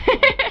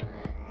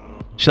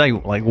 She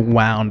like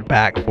wound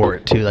back for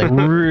it too, like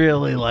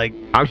really like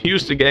I'm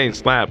used to getting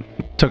slapped.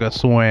 took a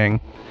swing.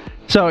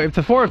 So if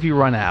the four of you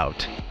run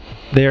out,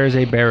 there is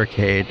a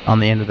barricade on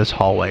the end of this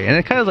hallway, and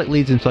it kind of like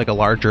leads into like a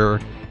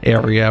larger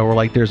area where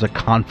like there's a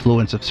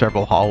confluence of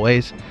several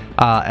hallways.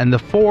 And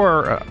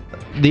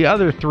the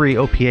other three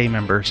OPA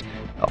members,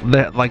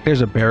 like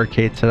there's a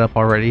barricade set up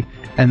already,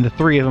 and the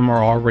three of them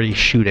are already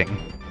shooting.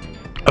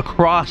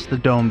 Across the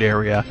domed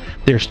area,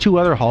 there's two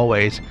other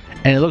hallways,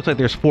 and it looks like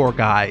there's four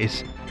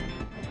guys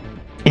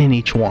in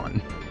each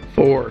one.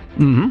 4.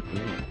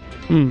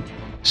 Mm-hmm.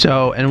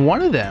 So, and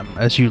one of them,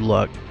 as you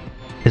look,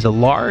 is a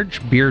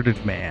large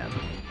bearded man,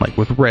 like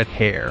with red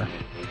hair.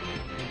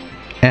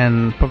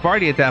 And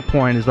Pavardi at that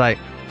point is like,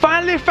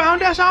 finally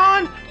found us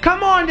on?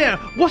 Come on then,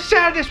 we'll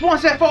settle this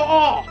once and for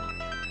all.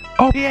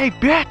 OPA,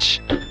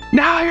 bitch!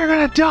 Now you're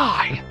gonna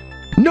die!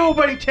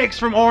 Nobody takes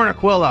from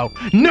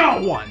Ornaquillo!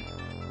 No one!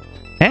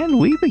 And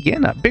we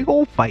begin a big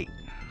old fight.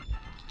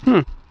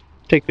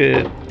 Take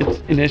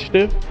its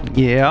initiative.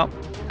 Yeah.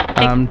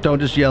 Don't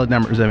just yell at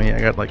numbers at me. I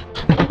got like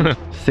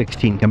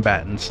 16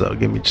 combatants, so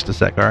give me just a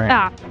sec, alright?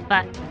 Ah,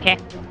 but okay.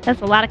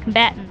 That's a lot of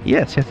combatants.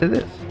 Yes, it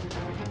is.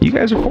 You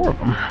guys are 4 of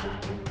them.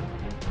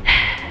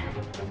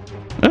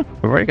 Oh,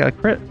 we've already got a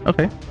crit.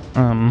 Okay.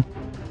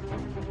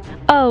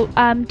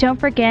 Don't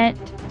forget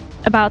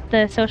about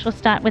the social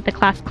stunt with the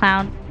class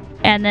clown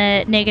and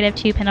the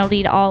 -2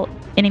 penalty to all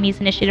enemies'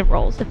 initiative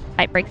rolls if the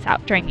fight breaks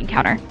out during the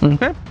encounter.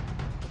 Okay.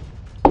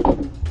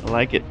 I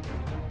like it.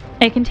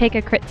 It can take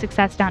a crit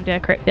success down to a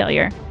crit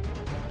failure.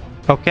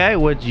 Okay,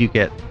 what did you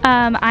get?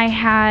 I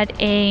had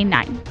a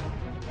 9.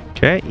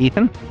 Okay,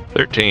 Ethan.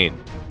 13.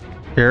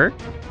 Eric.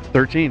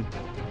 13.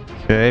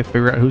 Okay,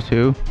 figure out who's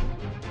who.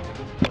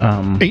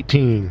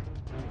 18.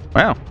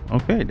 Wow.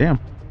 Okay, damn.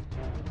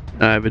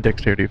 I have a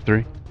dexterity of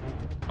 3.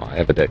 I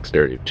have a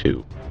dexterity of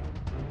 2.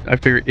 I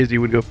figure Izzy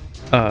would go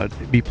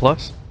B+.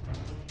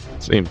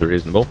 Seems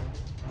reasonable.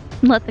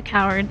 Let the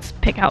cowards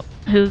pick out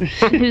who's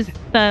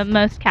the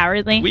most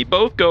cowardly. We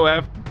both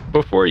go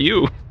before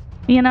you.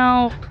 You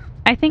know,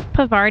 I think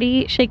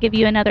Pavardi should give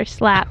you another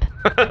slap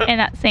in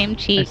that same I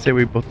cheek. say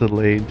we both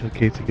delay until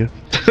Casey goes.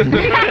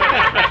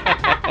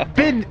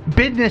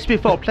 Business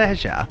before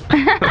pleasure.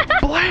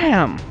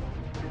 Blam!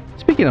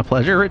 Speaking Speaking of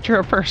pleasure, Rich, you're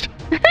up first.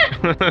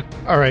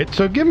 All right,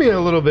 so give me a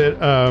little bit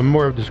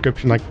more of a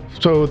description. Like,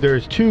 so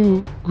there's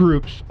two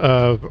groups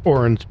of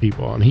orange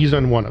people, and he's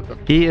in one of them.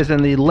 He is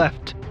in the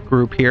left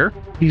group here.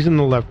 He's in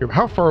the left group.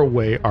 How far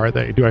away are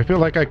they? Do I feel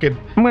like I could...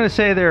 I'm going to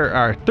say there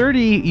are 30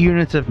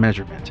 units of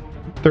measurement.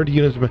 30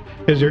 units of...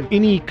 Is there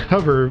any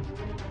cover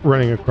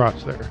running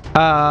across there?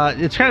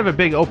 It's kind of a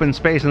big open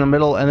space in the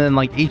middle, and then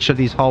like each of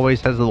these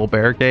hallways has a little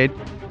barricade,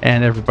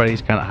 and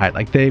everybody's kind of hide.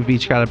 Like they've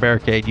each got a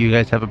barricade. You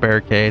guys have a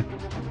barricade.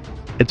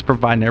 It's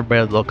providing everybody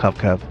a little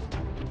cuff.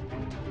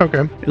 Okay.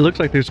 It looks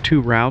like there's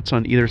two routes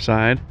on either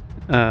side.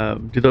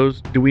 Do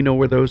we know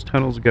where those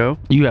tunnels go?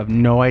 You have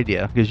no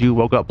idea because you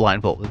woke up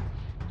blindfolded.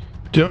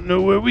 Don't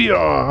know where we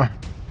are.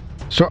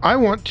 So I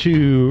want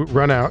to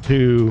run out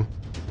to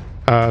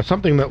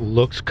something that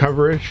looks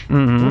coverish.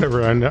 Mhm.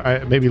 Whatever.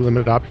 I maybe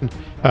limited options.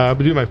 But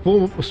do my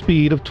full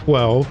speed of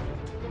 12.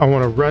 I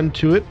want to run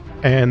to it,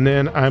 and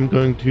then I'm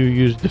going to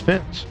use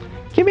defense.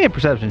 Give me a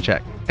perception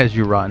check as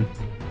you run.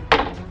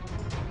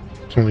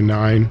 It's only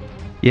 9.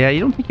 Yeah, you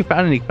don't think you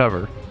found any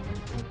cover.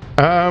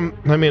 I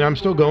mean, I'm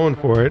still going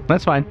for it.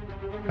 That's fine.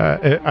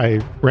 I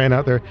ran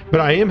out there,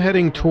 but I am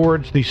heading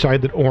towards the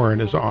side that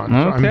Orin is on, so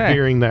I'm Okay.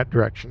 veering that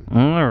direction.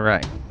 All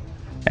right.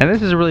 And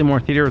this is really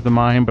more theater of the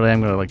mind, but I am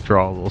going to like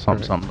draw a little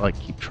something, Right. something to like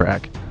keep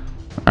track.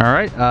 All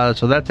right.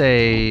 So that's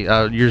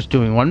you're just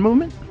doing one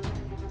movement?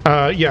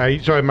 Yeah,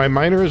 so my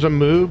minor is a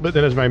move, but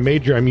then as my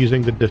major, I'm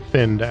using the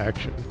defend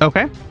action.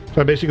 Okay.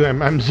 So basically, I'm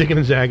zigging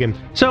and zagging.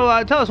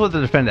 So tell us what the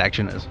defend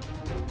action is.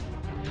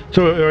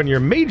 So on your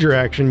major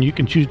action, you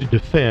can choose to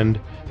defend,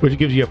 which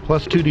gives you a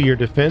 +2 to your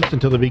defense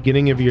until the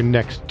beginning of your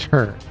next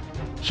turn.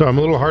 So I'm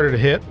a little harder to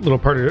hit, a little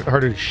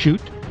harder to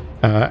shoot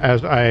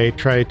as I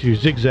try to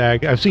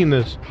zigzag. I've seen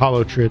this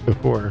hollow trid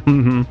before,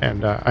 Mm-hmm.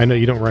 and I know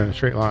you don't run in a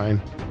straight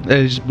line.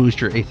 Just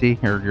boost your AC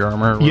or your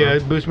armor. or Yeah, whatever.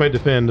 it boosts my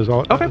defend is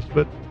all it Okay. does,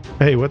 but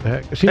hey, what the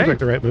heck? It seems Hey. like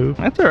the right move.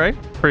 That's all right.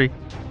 Pretty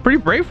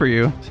brave for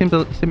you.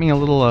 Seeming a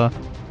little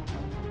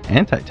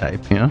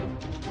anti-type, you know?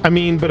 I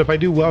mean, but if I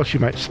do well, she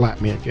might slap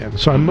me again.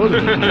 So I'm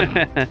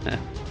motivated.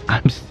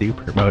 I'm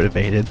super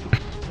motivated.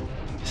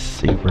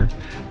 Super.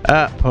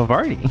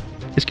 Pavardi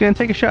is going to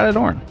take a shot at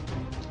Orn.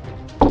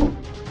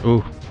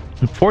 Ooh.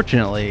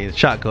 Unfortunately, the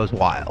shot goes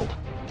wild.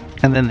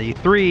 And then the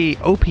 3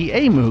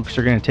 OPA mooks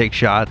are going to take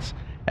shots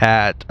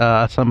at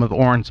some of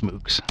Orn's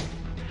mooks.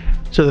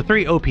 So the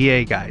 3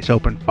 OPA guys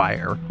open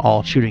fire,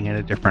 all shooting at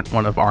a different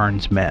one of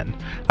Arn's men.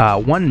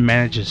 One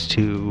manages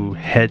to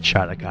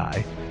headshot a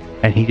guy,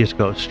 and he just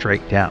goes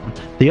straight down.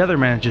 The other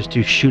manages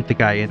to shoot the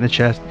guy in the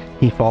chest.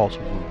 He falls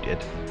wounded.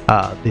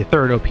 The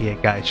third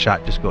OPA guy's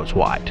shot just goes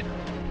wide.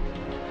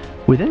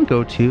 We then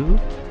go to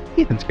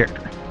Ethan's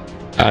character.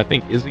 I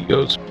think Izzy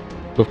goes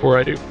before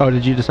I do. Oh,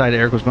 did you decide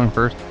Eric was going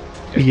first?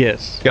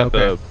 Yes. Got Okay.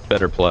 the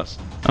better plus.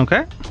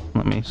 Okay,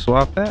 let me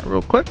swap that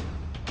real quick.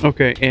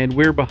 Okay, and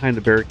we're behind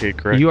the barricade,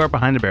 correct? You are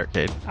behind the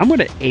barricade. I'm going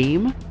to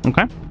aim,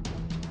 Okay.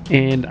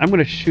 and I'm going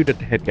to shoot at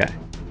the head guy,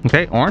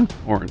 Okay, Orn.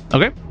 Orin.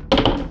 Okay.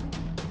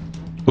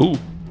 Ooh.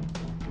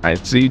 I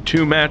see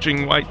 2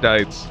 matching white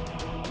dice.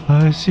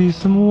 I see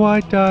some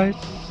white dice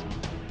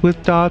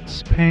with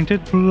dots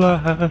painted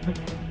black.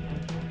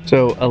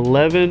 So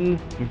 11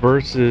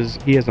 versus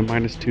he has a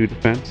 -2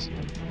 defense,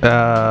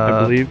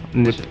 I believe.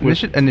 Initiative.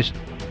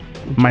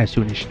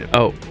 -2 initiative.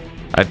 Oh,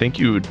 I think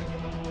you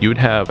would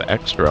have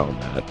extra on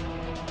that.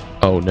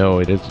 Oh no,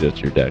 it is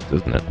just your dex,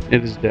 isn't it?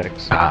 it is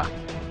Dex. Ah,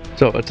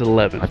 So it's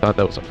 11. I thought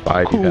that was a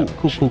 5. Cool.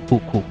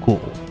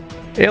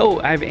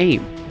 Oh, I have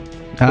aim.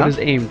 Huh? What does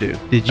aim do?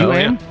 Did you Oh,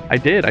 aim? I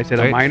did. I said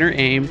Right. a minor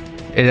aim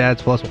It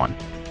adds +1.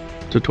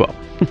 to 12.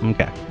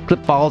 Okay.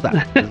 Clip falls out.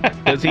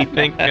 Does he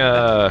think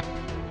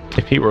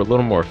if he were a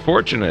little more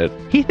fortunate?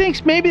 He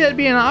thinks maybe that'd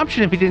be an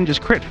option if he didn't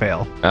just crit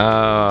fail.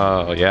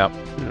 Oh, yeah,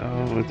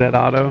 Oh, is that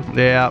auto?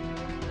 Yeah.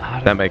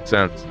 that makes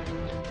sense.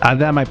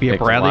 That might be a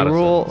Makes a Bradley lot of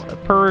rule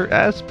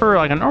as per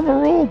like a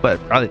normal rule,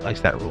 but Bradley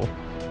likes that rule.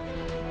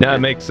 Yeah, it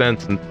makes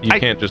sense, and you I-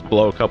 can't just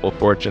blow a couple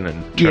fortune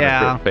and turn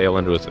Yeah. a crit fail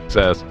into a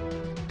success.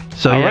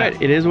 So All yeah, right,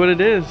 it is what it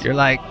is. you're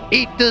like,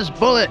 eat this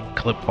bullet.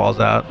 Clip falls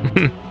out.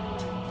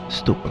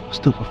 Stupid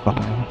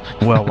fucking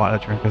well water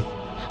drinkers.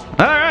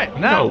 All right,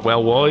 No, no,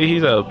 well, Wally,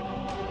 he's a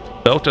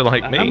belter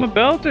like me. I'm a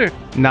belter.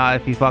 nah.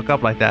 If you fuck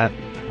up like that,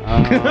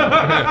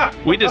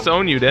 We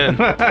disown you then.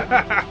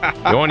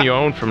 You're on your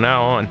own from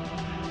now on.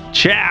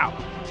 ciao.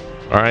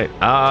 All right.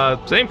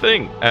 Same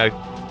thing.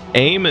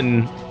 Aim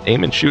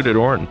and shoot at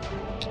Orn.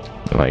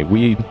 Like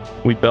we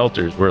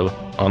belters, we're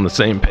on the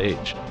same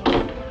page.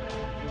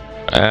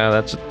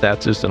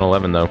 That's just an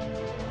 11 though.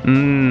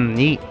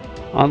 Neat.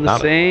 On the Not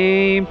a-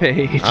 same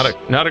page.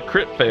 Not a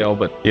crit fail,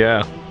 but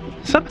yeah,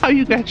 Somehow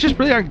you guys just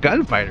really are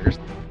gunfighters.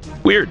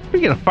 weird.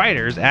 Speaking of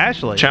fighters,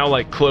 Ashley. Chow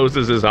like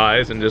closes his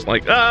eyes and just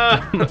like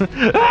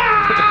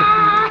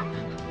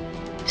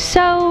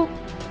So,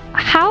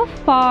 how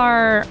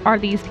far are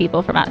these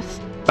people from us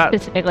About-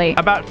 specifically?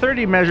 About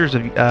 30 measures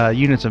of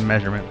units of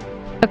measurement.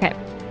 Okay.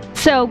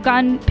 So,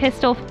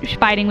 pistol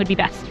fighting would be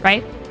best,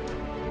 right?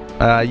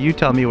 You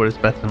tell me what is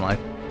best in life.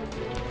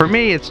 For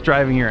me, it's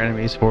driving your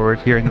enemies forward,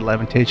 hearing the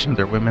lamentation of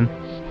their women.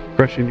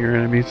 Crushing your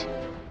enemies.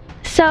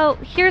 So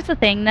here's the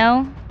thing,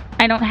 though.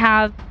 I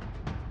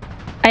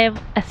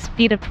have a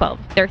speed of 12.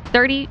 They're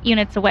 30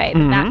 units away.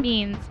 Mhm. That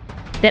means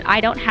that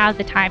I don't have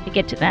the time to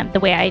get to them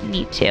the way I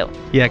need to.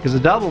 Yeah, because a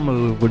double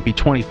move would be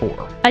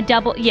 24. A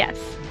double,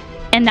 yes.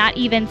 And that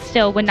even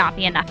still would not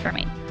be enough for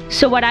me.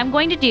 So what I'm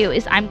going to do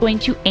is I'm going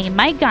to aim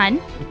my gun.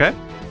 Okay.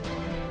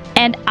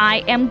 And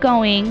I am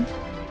going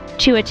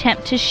to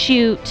attempt to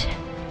shoot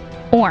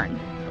Orn.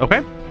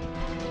 Okay.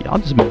 Y'all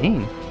just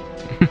mean.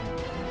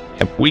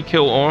 If we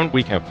kill Orn,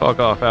 we can fuck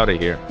off out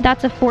of here.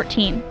 That's a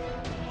 14.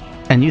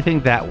 And you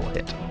think that will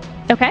hit?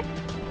 Okay.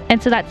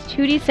 And so that's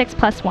 2d6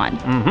 plus 1.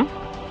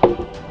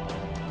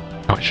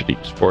 Mm-hmm. Oh, I should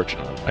use fortune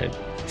on right?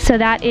 So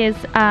that is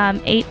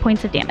 8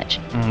 points of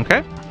damage.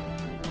 Okay.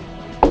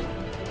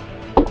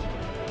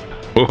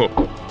 Whoa.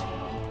 All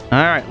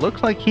right.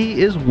 Looks like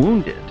he is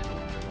wounded.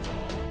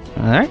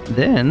 All right.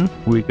 Then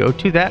we go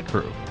to that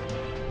crew.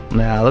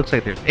 Now, it looks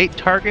like there's 8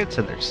 targets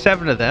and there's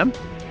 7 of them.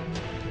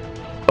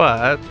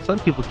 But some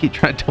people keep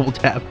trying to double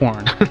tap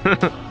Horn.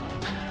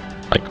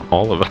 Like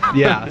all of them.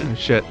 Yeah,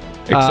 shit.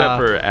 Except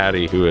for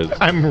Addy, who is...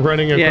 I'm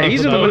running across Yeah,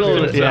 he's in the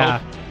middle of it.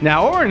 Yeah.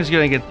 Now, Orin is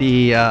going to get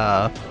the...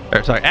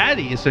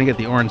 Addy is going to get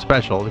the Orin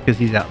special because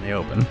he's out in the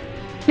open.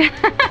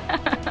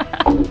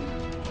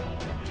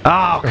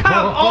 Oh,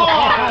 come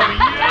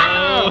on!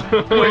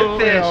 With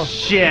this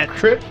shit.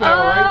 Crit fell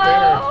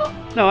right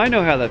No, I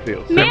know how that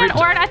feels. Man,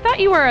 Orn, I thought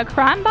you were a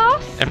crime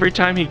boss. Every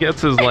time he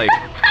gets his, like...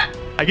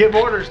 I give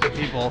orders to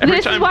people. Every This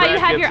is time why Brad you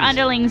have gets your his-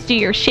 underlings do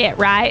your shit,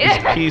 right?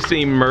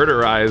 PC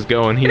murder eyes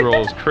going, he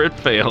rolls crit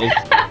fails.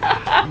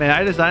 Man,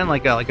 I designed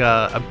like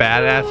a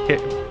badass kid,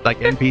 like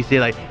NPC,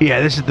 like, yeah,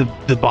 this is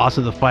the boss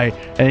of the fight,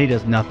 and he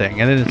does nothing.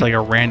 And then it's like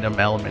a random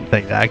element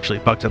thing that actually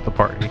fucks up the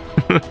party.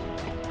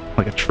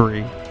 Like a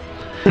tree.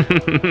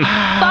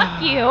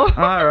 Fuck you.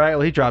 All right,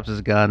 well, he drops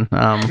his gun.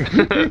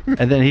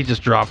 And then he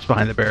just drops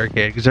behind the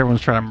barricade because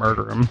everyone's trying to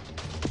murder him.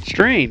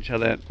 Strange how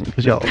that.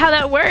 Because y'all, How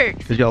that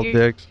works. you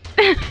dicks.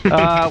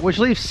 Which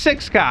leaves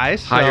 6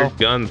 guys. So Hired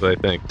guns, I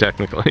think,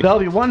 technically. there'll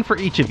be 1 for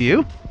each of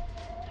you.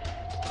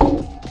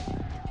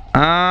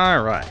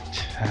 All right.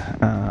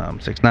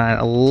 6, 9,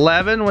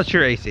 11. What's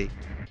your AC?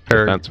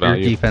 Or Defense your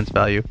value. defense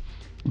value.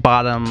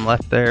 Bottom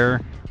left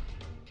there.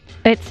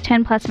 It's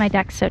 10 plus my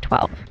dex, so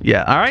 12.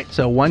 Yeah. All right.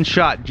 So 1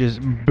 shot just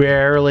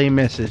barely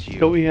misses you.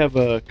 Don't we have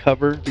a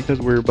cover because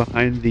we're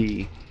behind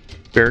the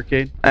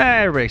barricade?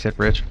 Everybody except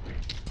Rich.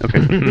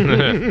 Okay.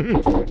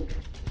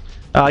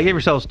 Give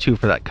yourselves 2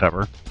 for that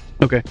cover.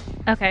 Okay.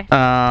 Okay.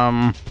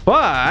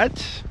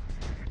 But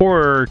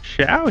poor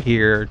Chow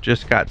here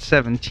just got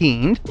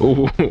 17.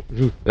 Ooh,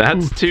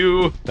 that's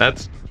 2.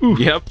 That's,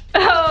 yep.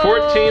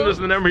 14 is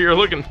the number you're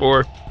looking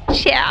for.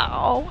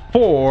 Ciao.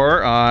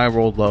 4. I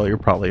rolled low. You're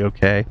probably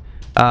okay.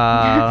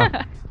 I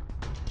like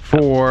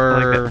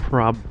For that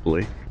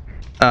probably.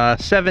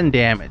 7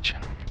 damage.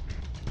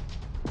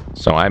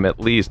 So I'm at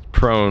least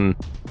prone,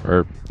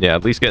 or yeah,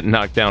 at least getting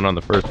knocked down on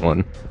the first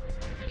one.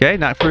 Okay,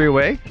 knock 3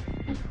 away.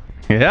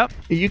 Yep.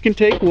 You can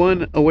take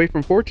 1 away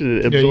from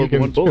fortune and there. Yeah, you absorb can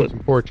 1 spend bullet. some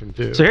fortune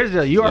too. So here's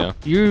the deal.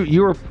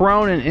 You were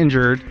prone and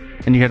injured,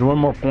 and you had 1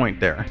 more point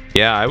there.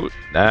 Yeah, I would.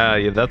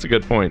 Yeah, that's a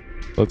good point.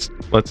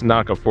 Let's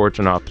knock a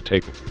fortune off to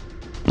take All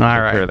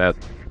care right. of that.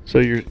 So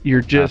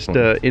you're just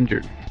Awesome.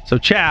 injured. So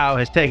Chow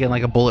has taken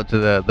like a bullet to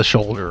the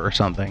shoulder or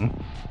something.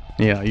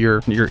 Yeah,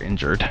 you're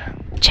injured.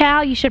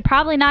 Chow, you should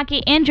probably not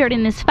get injured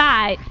in this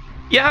fight.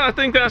 Yeah, I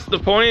think that's the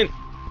point.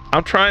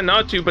 I'm trying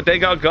not to, but they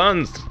got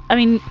guns. I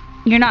mean,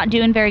 you're not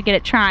doing very good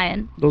at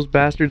trying. Those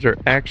bastards are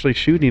actually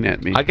shooting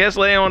at me. I guess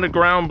laying on the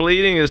ground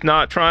bleeding is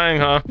not trying,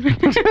 huh?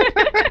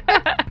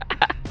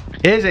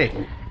 Is he?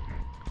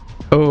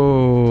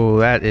 Oh,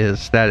 that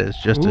is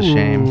just a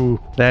shame. Ooh.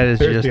 That is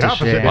There's just the a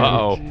opposite shame. end.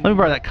 Uh-oh. Let me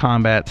borrow that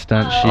combat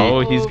stunt sheet. Oh,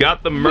 he's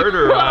got the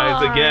murder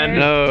eyes again.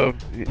 No,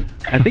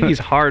 I think he's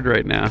hard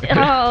right now.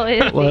 Oh,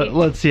 is he?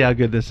 Let's see how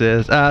good this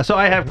is. So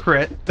I have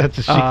crit. That's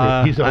a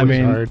secret. He's always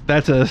hard.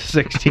 That's a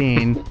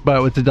 16,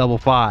 but it's a double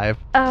 5,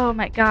 Oh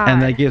my god. and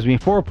that gives me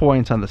 4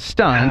 points on the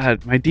stunt.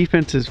 God, my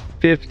defense is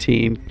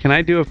 15. Can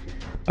I do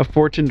a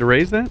fortune to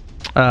raise that?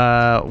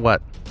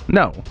 What?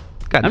 No.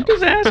 God, I'm no.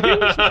 just asking.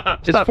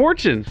 It's Stop.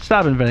 fortune.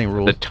 Stop inventing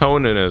rules. The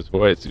tone in his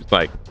voice, he's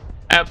like,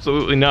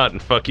 absolutely not,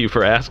 and fuck you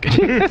for asking.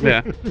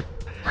 Yeah.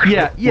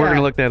 Yeah, We're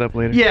gonna look that up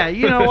later. Yeah,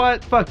 you know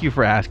what? Fuck you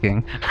for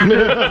asking.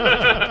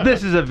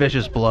 This is a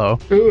vicious blow.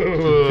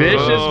 Vicious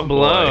Oh,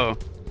 blow.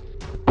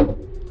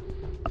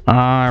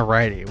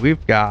 Alrighty,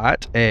 we've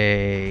got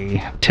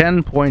a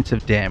 10 points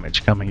of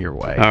damage coming your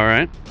way. All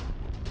right.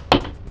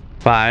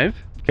 5.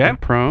 Okay. I'm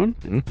prone.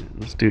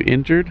 Let's do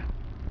injured.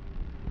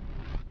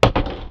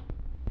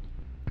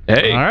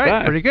 Hey, All right,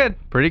 5.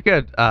 pretty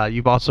good.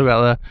 You've also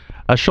got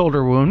a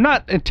shoulder wound,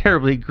 not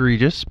terribly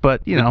egregious,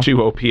 but you know. the 2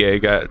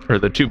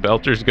 OPA the 2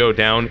 belters go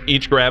down,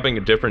 each grabbing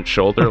a different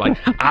shoulder, like,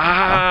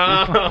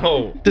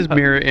 ow! This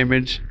mirror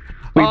image.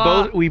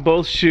 We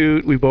both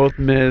shoot. We both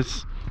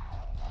miss.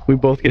 We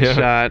both get Yeah.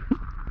 shot.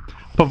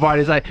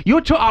 Provided like,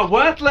 you two are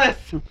worthless.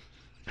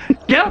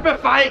 Get up and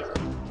fight.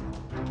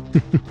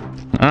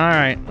 All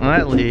right, well,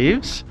 that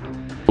leaves.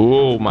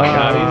 Oh my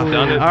God, he's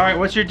done it. All right,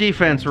 what's your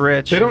defense,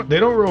 Rich? They don't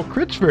roll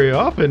crits very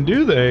often,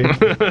 do they?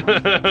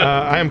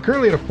 I am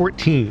currently at a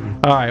 14.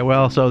 All right,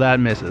 well, so that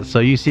misses. So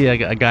you see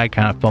a guy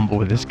kind of fumble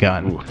with his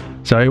gun. Ooh.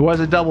 So it was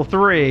a double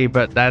 3,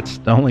 but that's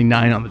only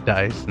 9 on the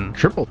dice, and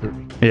Triple 3.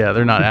 yeah,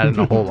 they're not adding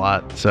a whole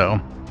lot. So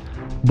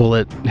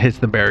bullet hits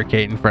the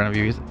barricade in front of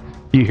you.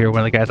 You hear one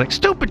of the guys like,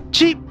 "Stupid,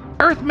 cheap,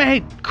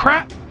 earth-made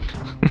crap."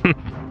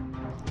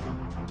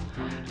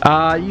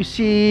 You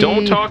see.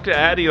 Don't talk to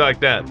Addy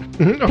like that.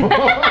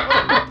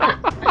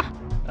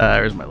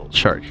 There's my little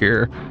chart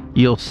here.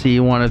 You'll see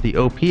one of the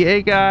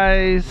OPA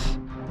guys.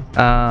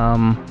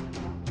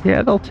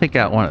 Yeah, they'll take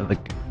out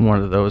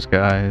one of those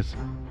guys.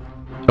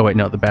 Oh wait,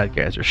 no, the bad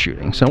guys are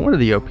shooting. So one of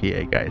the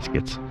OPA guys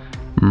gets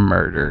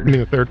murdered. You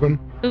mean the third one?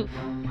 Oof.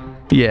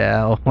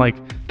 Yeah, like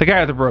the guy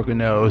with the broken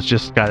nose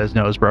just got his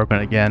nose broken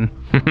again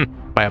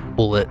by a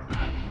bullet.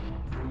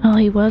 Oh,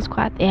 he was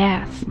quite the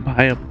ass.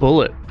 By a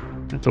bullet.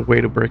 That's a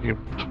way to break a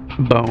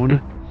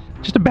bone.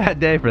 Just a bad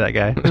day for that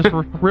guy. Just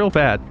real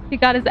bad. He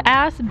got his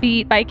ass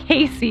beat by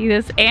Casey,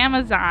 this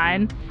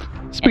Amazon.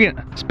 Speaking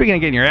of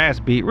getting your ass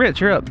beat,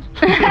 Rich, you're up.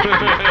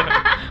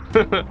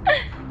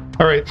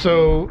 All right,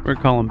 so We're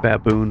calling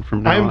baboon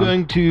from now I'm on.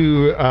 going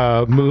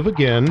to move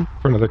again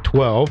for another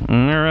 12, All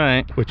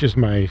right. which is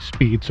my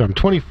speed. So I'm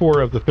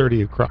 24 of the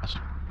 30 across.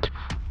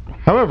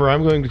 However,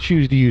 I'm going to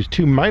choose to use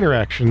 2 minor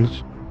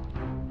actions,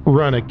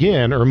 run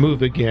again or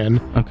move again.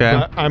 Okay.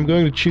 But I'm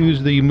going to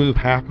choose the move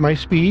half my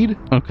speed,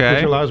 Okay.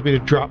 which allows me to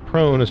drop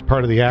prone as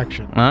part of the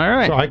action. All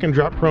right. So I can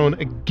drop prone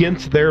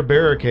against their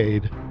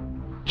barricade,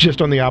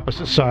 just on the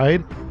opposite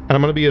side, and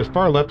I'm going to be as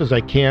far left as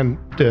I can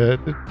to,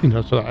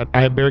 so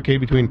I have barricade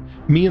between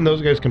me and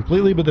those guys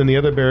completely, but then the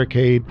other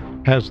barricade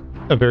has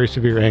a very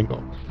severe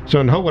angle.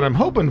 So what I'm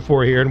hoping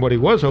for here, and what he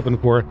was hoping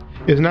for,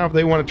 is now if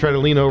they want to try to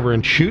lean over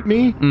and shoot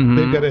me, Mhm.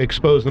 they've got to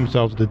expose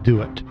themselves to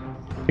do it.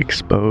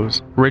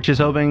 Expose. Rich is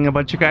hoping a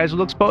bunch of guys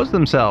will expose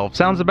themselves.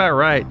 Sounds about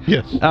right.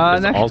 Yes.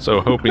 Next.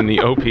 Also hoping the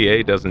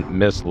OPA doesn't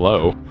miss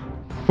low.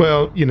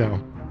 Well,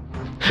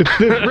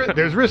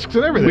 there's risks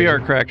in everything. We are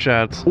crack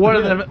shots. One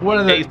of them.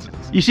 Aces.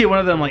 You see one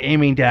of them like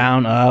aiming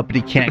down, up, but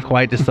he can't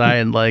quite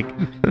decide like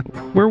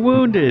We're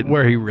wounded.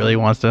 where he really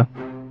wants to.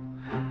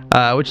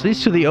 Which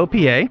leads to the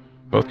OPA.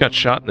 Both got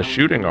shot in the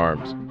shooting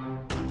arms.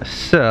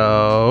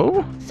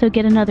 So So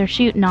get another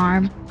shooting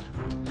arm.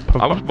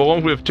 I was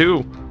born with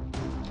 2.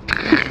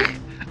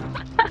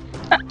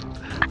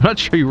 I'm not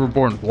sure you were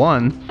born with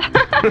one.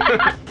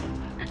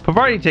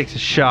 Pavardi takes a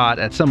shot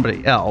at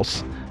somebody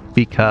else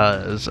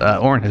because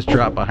Orin has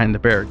dropped behind the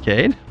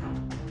barricade.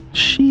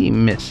 She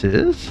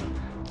misses.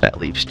 That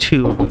leaves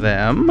 2 of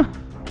them.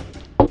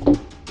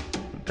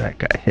 That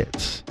guy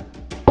hits.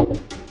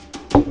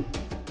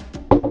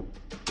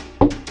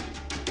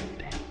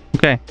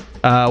 Okay.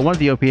 One of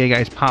the OPA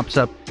guys pops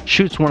up,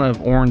 shoots one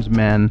of Orin's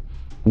men,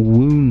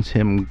 wounds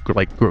him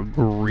like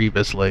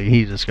grievously.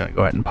 He's just going to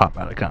go ahead and pop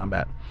out of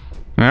combat.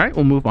 All right,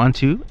 we'll move on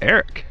to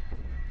Eric.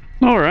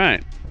 All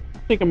right. I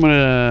think I'm going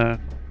to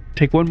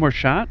take one more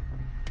shot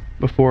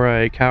before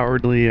I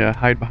cowardly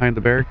hide behind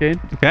the barricade.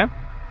 Okay.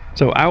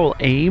 So I will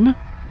aim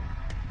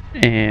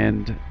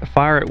and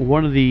fire at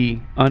one of the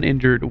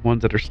uninjured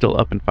ones that are still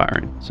up and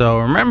firing. So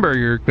remember,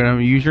 you're going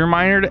to use your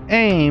minor to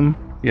aim.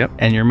 Yep.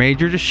 And your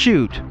major to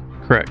shoot.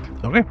 Correct.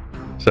 Okay.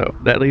 So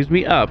that leaves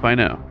me up, I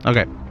know.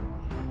 Okay.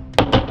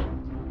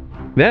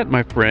 That,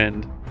 my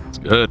friend, It's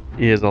good.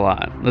 is a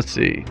lot. Let's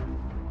see.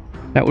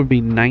 That would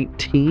be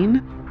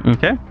 19.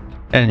 Okay.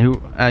 And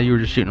who? You were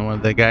just shooting one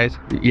of the guys?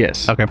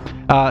 Yes. Okay.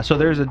 So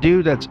there's a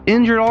dude that's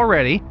injured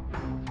already,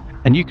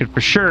 and you could for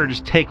sure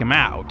just take him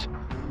out.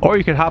 Or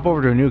you could hop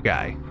over to a new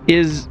guy.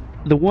 Is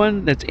the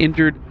one that's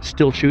injured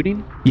still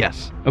shooting?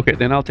 Yes. Okay,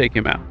 then I'll take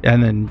him out.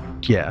 And then,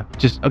 yeah.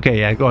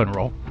 Yeah, go ahead and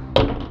roll.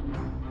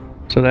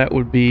 So that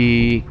would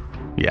be...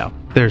 Yeah.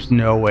 There's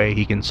no way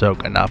he can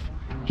soak enough.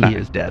 He Nine.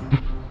 is dead.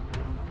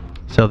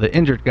 So the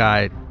injured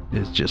guy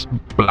is just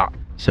blah.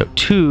 So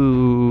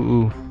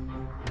two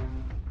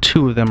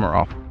of them are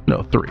off.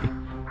 No, 3.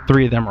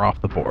 3 of them are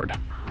off the board.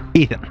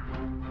 Ethan.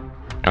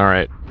 All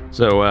right.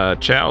 So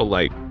Chow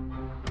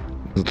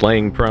is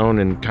laying prone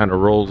and kind of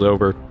rolls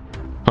over,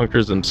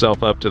 punctures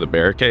himself up to the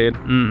barricade,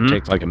 Mm-hmm.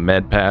 takes like a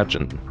med patch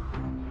and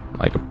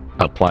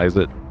applies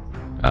it.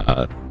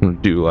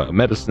 Do a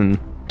medicine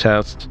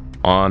test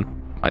on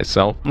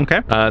myself.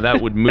 Okay.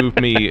 That would move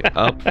me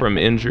up from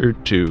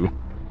injured to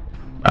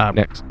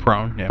next.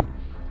 Prone, yeah.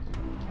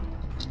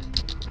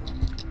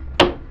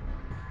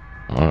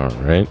 All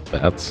right.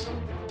 That's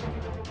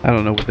I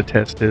don't know what the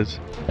test is.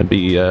 that'd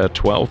be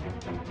 12.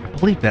 I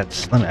believe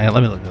that's. Let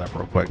me look it up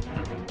real quick.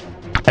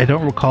 I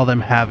don't recall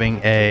them having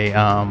a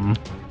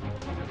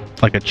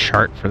like a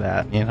chart for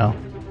that.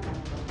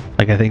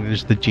 Like I think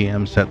just the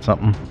GM said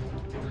something.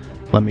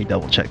 Let me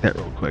double check that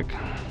real quick.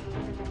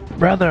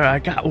 Brother, I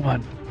got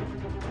one.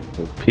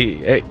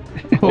 OPA.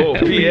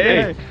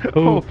 OPA.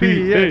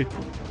 OPA.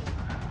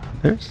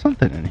 There's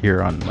something in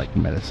here on like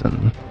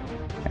medicine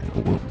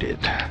and wounded.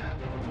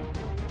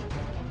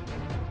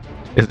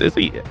 Is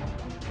he?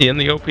 in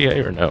the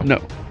OPA or no?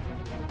 No.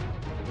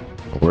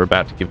 We're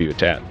about to give you a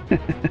tat.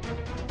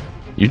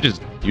 You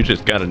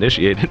just got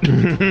initiated.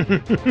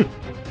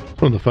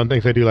 One of the fun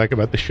things I do like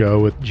about the show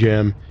with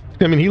Jim,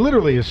 I mean, he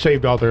literally has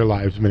saved all their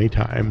lives many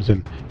times,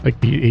 and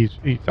like he's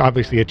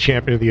obviously a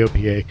champion of the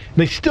OPA. And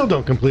they still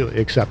don't completely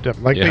accept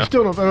him. Like they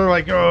still don't. They're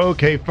like, oh,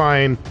 okay,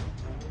 fine,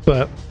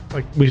 but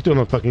like we still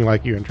don't fucking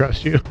like you and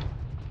trust you.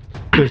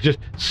 There's just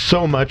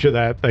so much of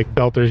that. Like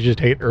Belters just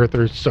hate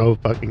Earthers so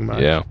fucking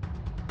much. Yeah.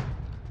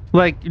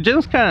 Like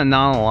Jim's kind of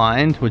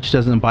non-aligned, which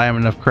doesn't buy him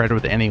enough credit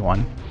with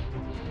anyone.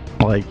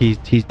 Like he's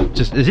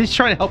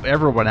trying to help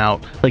everyone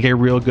out like a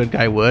real good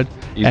guy would,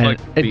 and like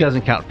it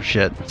doesn't count for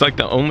shit. It's like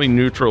the only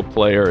neutral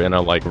player in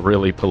a like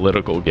really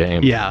political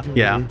game. Yeah,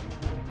 yeah.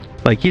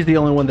 Like he's the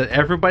only one that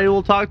everybody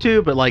will talk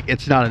to, but like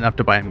it's not enough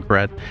to buy him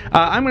cred.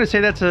 I'm gonna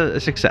say that's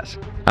a success.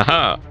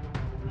 Aha.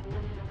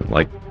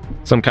 Like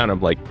some kind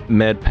of like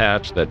med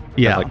patch that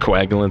has like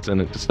coagulants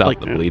in it to stop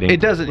the bleeding. It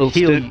doesn't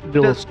heal you.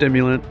 Little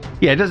stimulant.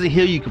 Yeah, it doesn't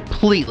heal you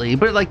completely,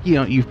 but like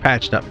you've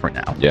patched up for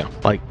now. Yeah.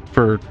 Like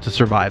to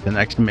survive the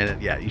next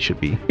minute, yeah, you should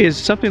be. Is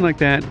something like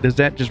that, does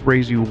that just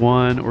raise you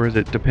 1, or is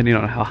it depending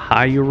on how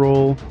high you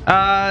roll?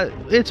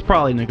 It's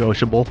probably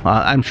negotiable.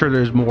 I'm sure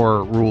there's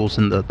more rules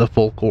in the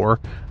full core,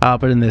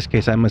 but in this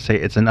case, I'm gonna say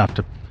it's enough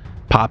to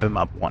pop him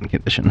up 1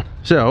 condition.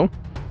 So,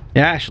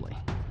 yeah, Ashley.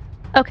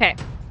 Okay.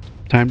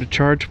 Time to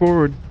charge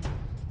forward.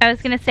 I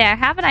was gonna say I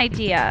have an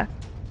idea.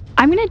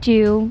 I'm gonna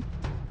do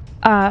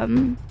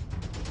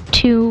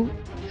 2.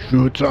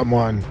 Shoot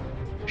someone.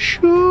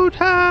 Shoot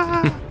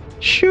her!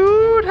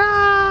 Shoot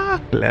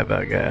her!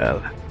 Clever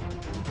girl.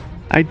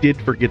 I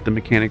did forget the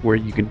mechanic where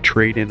you can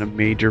trade in a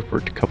major for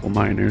a couple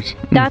minors.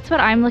 That's what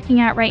I'm looking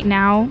at right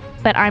now,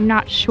 but I'm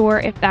not sure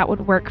if that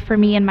would work for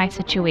me in my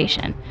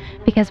situation.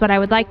 Because what I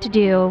would like to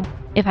do,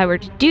 if I were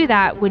to do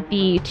that, would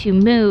be to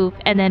move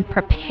and then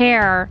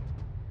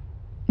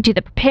do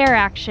the prepare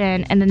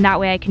action, and then that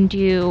way I can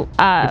do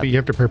but you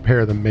have to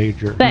prepare the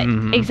major. But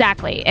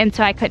exactly, and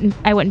so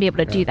I wouldn't be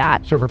able to do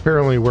that. So prepare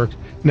only works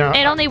now.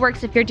 It only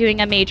works if you're doing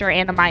a major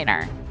and a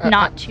minor,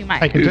 not 2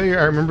 minors. I can tell you,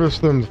 I remember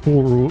some of the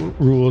full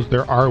rules.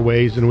 There are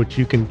ways in which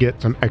you can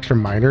get some extra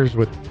minors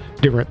with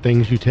different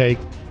things you take.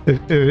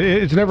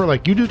 It's never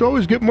like you just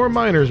always get more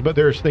minors, but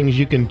there's things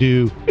you can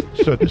do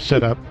so to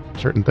set up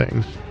certain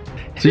things.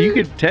 So you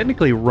could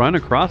technically run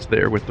across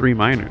there with 3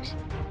 minors.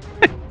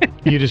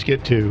 You just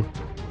get 2.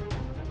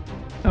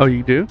 Oh,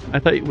 you do? I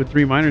thought with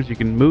 3 minors you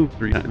can move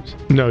 3 times.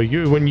 No,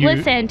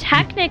 Listen,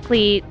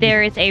 technically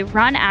there is a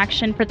run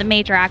action for the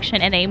major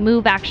action and a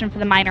move action for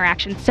the minor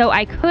action. So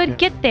I could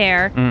get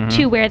there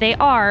to where they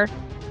are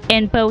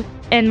in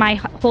my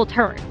whole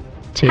turn.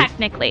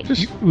 Technically.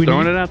 Just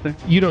throwing it out there.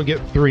 You don't get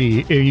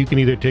 3. You can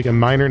either take a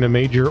minor and a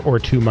major or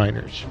 2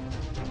 minors.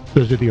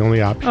 Those are the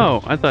only options.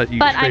 Oh, I thought you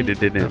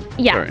traded it in.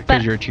 Yeah,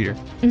 because you're a cheater.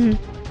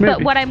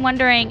 But what I'm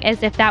wondering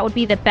is if that would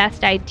be the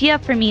best idea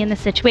for me in the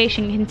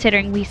situation,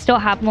 considering we still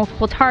have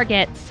multiple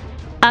targets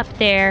up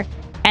there,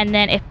 and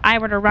then if I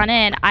were to run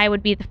in, I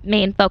would be the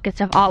main focus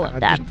of all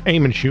of them. Just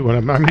aim and shoot one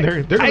of them. I mean,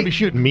 they're going to be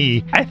shooting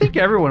me. I think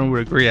everyone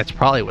would agree that's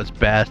probably what's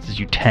best is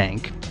you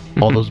tank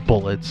all those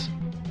bullets.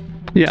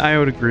 Yeah, I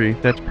would agree.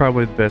 That's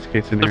probably the best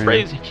case scenario. The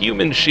phrase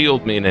human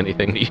shield mean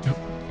anything to you?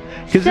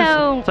 Because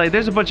it's like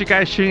there's a bunch of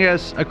guys shooting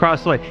us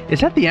across the way. Is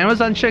that the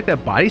Amazon chick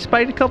that body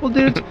spiked a couple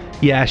dudes?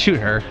 Yeah, shoot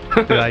her.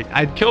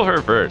 I'd kill her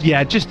first.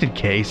 Yeah, just in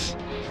case.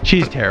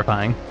 She's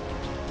terrifying.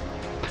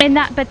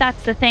 But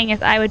that's the thing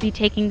is I would be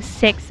taking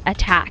 6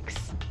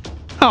 attacks.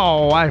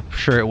 Oh, I'm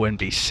sure it wouldn't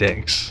be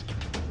 6.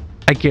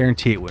 I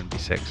guarantee it wouldn't be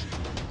 6.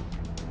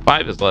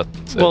 5 is less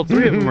than 6. Well,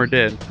 3 of them are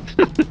dead.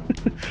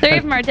 3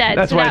 of them are dead.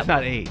 That's why it's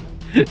not 8.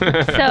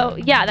 So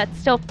yeah, that's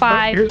still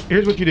 5.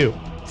 Here's what you do.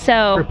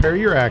 So prepare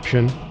your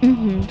action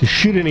to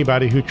shoot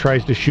anybody who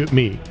tries to shoot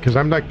me, because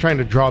I'm not trying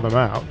to draw them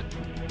out.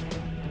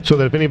 So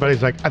that if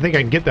anybody's like, I think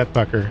I can get that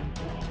fucker,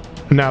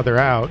 now they're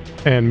out,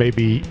 and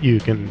maybe you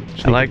can.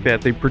 I like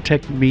that. They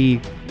protect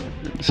me.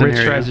 Scenario.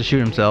 Rich tries to shoot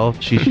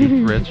himself. She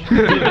shoots Rich.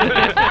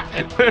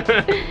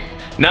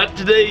 Not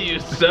today, you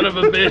son of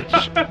a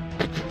bitch.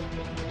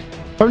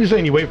 I'm just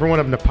saying, you wait for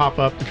one of them to pop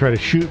up to try to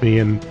shoot me,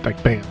 and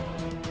like, bam.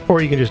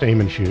 Or you can just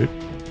aim and shoot.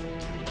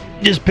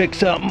 Just pick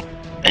something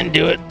and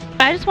do it.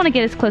 I just want to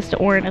get as close to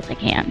Orin as I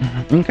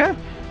can. Okay.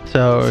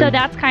 So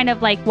that's kind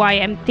of like why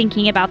I'm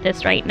thinking about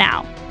this right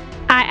now.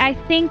 I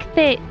think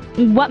that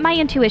what my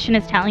intuition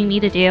is telling me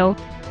to do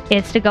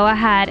is to go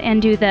ahead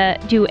and do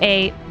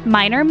a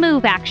minor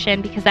move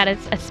action, because that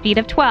is a speed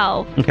of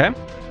 12. Okay.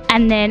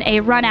 And then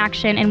a run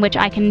action in which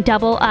I can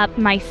double up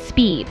my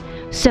speed.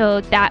 So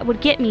that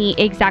would get me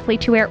exactly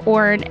to where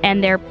Orin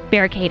and their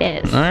barricade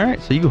is. All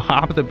right. So you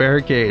hop the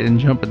barricade and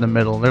jump in the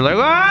middle. They're like,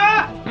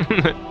 ah!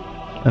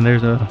 And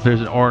there's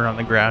an Orin on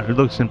the ground who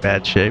looks in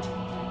bad shape.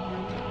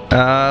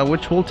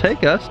 Which will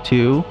take us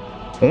to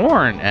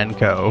Orin and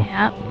Co.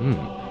 Yep.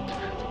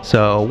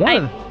 So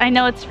I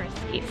know it's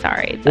risky,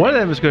 sorry. One of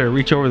them is going to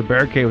reach over the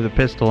barricade with a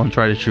pistol and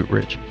try to shoot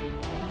Rich.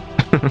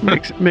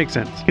 Makes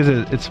sense. Because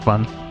it's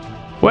fun.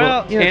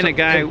 Well, a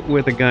guy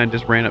with a gun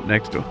just ran up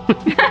next to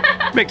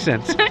him. Makes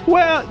sense.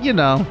 Well,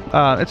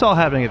 it's all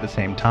happening at the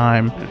same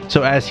time.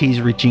 So as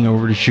he's reaching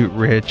over to shoot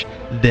Rich,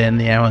 then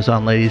the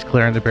Amazon lady's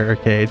clearing the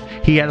barricade.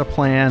 He had a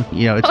plan.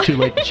 It's too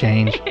late to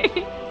change.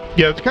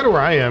 Yeah, it's kind of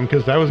where I am,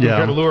 because I was going to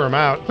try to lure him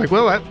out. It's like,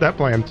 well, that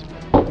plan's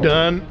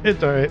done.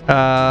 It's all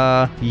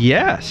right.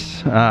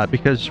 Yes,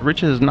 because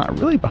Rich is not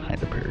really behind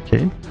the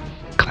barricade.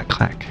 Clack,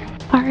 clack.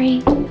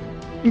 Sorry.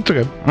 It's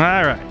okay.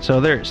 All right, so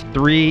there's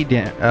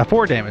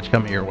 4 damage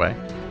coming your way.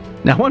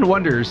 Now, one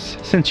wonders,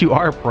 since you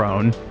are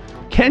prone,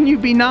 can you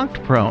be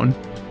knocked prone?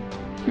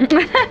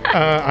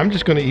 I'm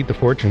just going to eat the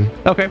fortune.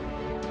 Okay.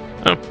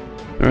 All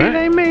right. It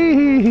ain't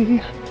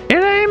me.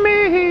 It ain't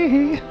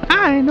me.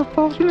 I ain't no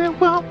fortune that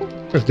well.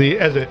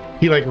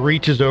 He like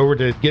reaches over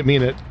to get me,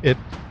 and it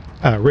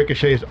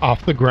ricochets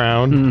off the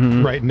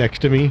ground right next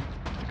to me.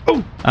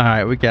 Oh! All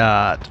right, we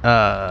got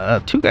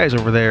 2 guys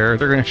over there.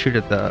 They're going to shoot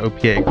at the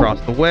OPA across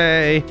the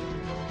way.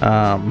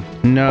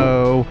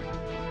 No.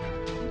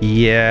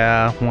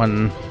 Yeah,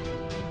 one.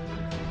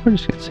 We're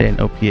just going to say an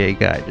OPA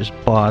guy just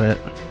bought it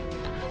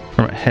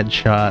from a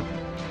headshot.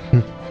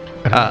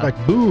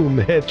 Like boom,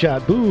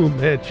 headshot, boom,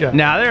 headshot.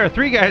 Now, there are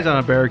 3 guys on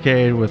a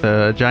barricade with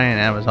a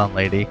giant Amazon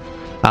lady.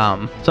 So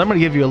I'm going to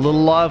give you a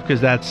little love, because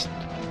that's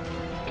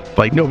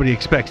like nobody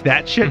expects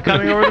that shit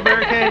coming over the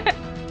barricade.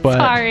 But,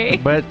 Sorry.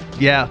 But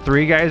yeah,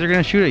 3 guys are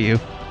going to shoot at you.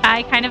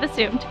 I kind of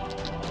assumed.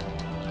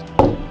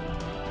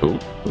 Ooh.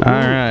 All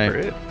right.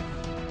 Crit.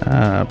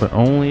 But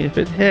only if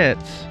it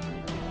hits.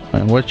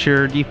 And what's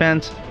your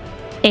defense?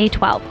 A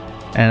 12.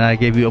 And I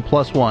gave you a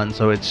 +1,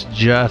 so it's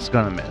just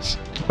going to miss.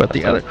 But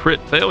the That's a other...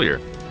 crit failure.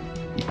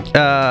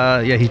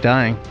 Yeah, he's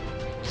dying.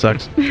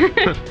 Sucks.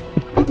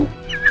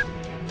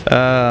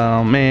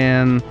 Oh,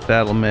 man.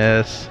 That'll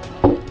miss.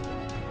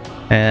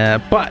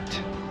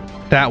 But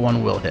that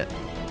one will hit.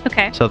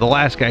 Okay. So the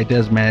last guy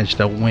does manage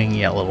to wing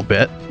you a little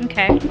bit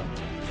Okay.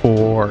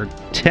 for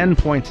 10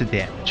 points of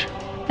damage.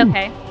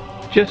 Okay.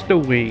 Just a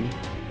wing.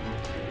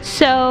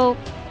 So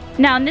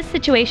now in this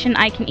situation,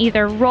 I can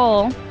either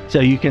roll.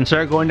 So you can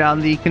start going down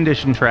the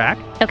condition track.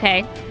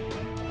 Okay.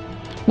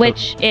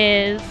 Which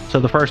is So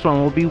the first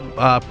one will be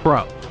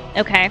pro.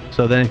 okay.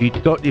 So then if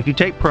you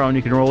take prone,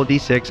 you can roll a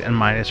d6 and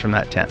minus from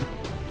that 10.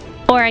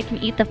 Or I can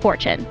eat the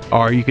fortune.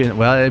 Or you can,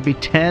 it'd be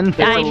 10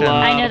 fortune.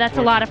 I know that's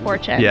a lot of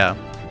fortune. Yeah.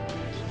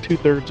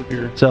 2/3 of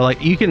your. So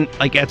you can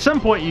at some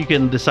point you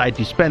can decide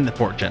to spend the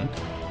fortune,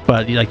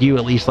 but you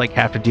at least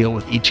have to deal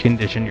with each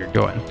condition you're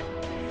doing.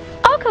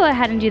 I'll go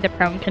ahead and do the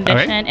prone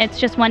condition. It's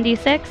just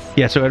 1d6.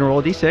 Yeah. So go ahead and roll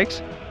a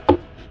d6. Okay.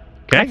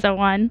 That's a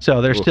 1.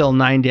 So there's still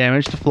 9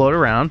 damage to float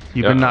around.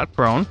 You've been knocked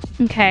prone.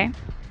 Okay.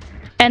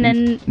 And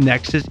then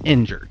Next is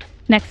injured.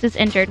 next is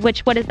injured. What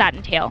does that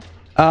entail?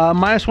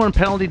 -1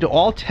 penalty to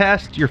all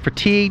tests. You're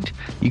fatigued.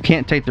 You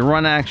can't take the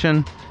run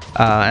action.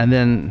 And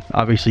then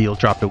obviously you'll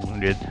drop to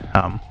wounded.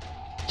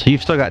 So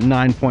you've still got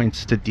 9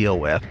 points to deal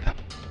with.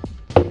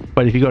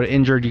 But if you go to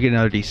injured, you get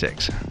another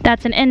d6.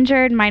 That's an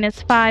injured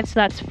 -5, so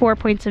that's 4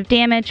 points of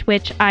damage,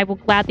 which I will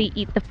gladly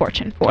eat the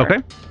fortune for.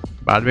 Okay.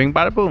 Bada bing,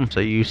 bada boom. So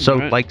you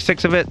soak Alright.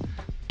 6 of it,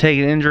 take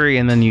an injury,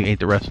 and then you ate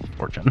the rest of the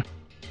fortune.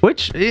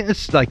 Which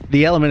is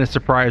the element of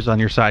surprise on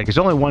your side, because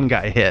only 1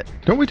 guy hit.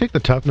 Don't we take the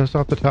toughness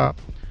off the top?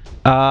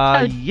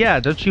 Yeah,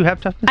 don't you have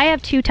toughness? I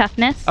have 2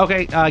 toughness.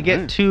 Okay,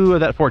 get 2 of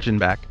that fortune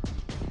back.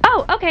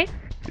 Oh, okay.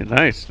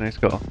 Nice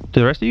call. Do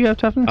the rest of you have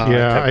toughness?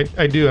 Yeah,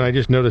 I do, and I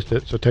just noticed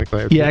it, so technically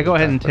I have Yeah, to go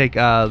ahead and take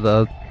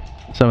some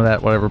of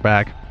that whatever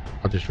back.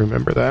 I'll just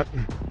remember that.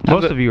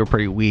 Most of you are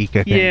pretty weak,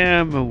 I think.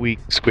 Yeah, I'm a weak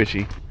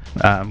squishy.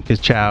 Because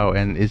Chow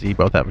and Izzy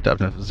both have a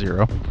toughness of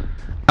 0.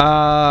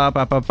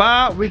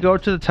 We go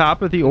to the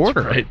top of the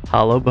order. Right.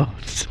 Hollow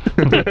bones.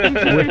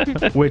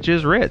 which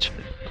is Rich.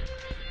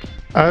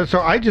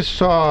 So I just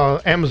saw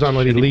Amazon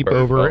lady Shitty leap bird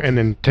over ball. and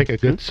then take a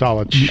good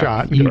solid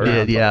shot. You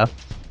did, yeah.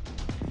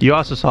 You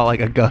also saw a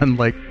gun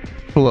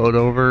float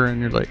over,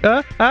 and you're like,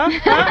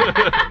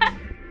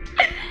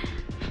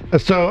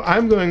 So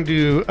I'm going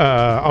to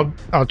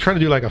I'll try to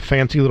do a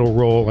fancy little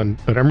roll,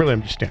 but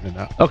I'm just standing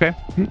up. Okay.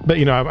 But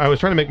I was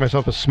trying to make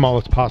myself as small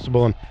as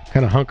possible and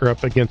kind of hunker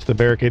up against the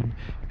barricade.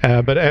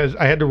 But as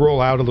I had to roll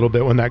out a little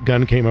bit when that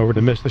gun came over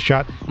to miss the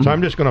shot, so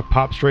I'm just going to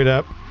pop straight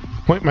up,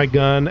 point my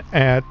gun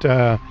at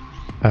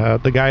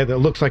the guy that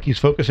looks like he's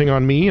focusing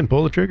on me, and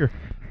pull the trigger.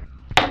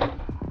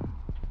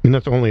 And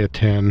that's only a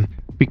 10.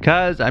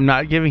 Because I'm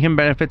not giving him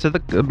benefits of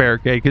the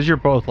barricade, because you're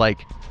both right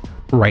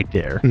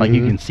there,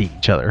 you can see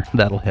each other.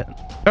 That'll hit.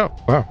 Oh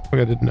wow!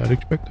 I did not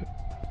expect it.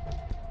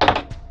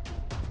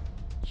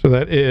 So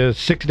that is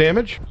 6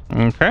 damage.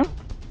 Okay.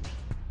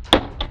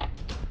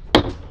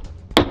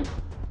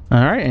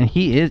 All right, and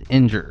he is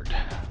injured.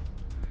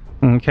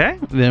 Okay,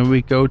 then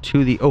we go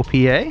to the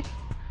OPA,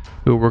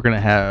 who we're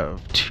gonna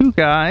have 2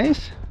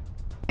 guys,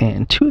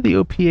 and 2 of the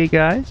OPA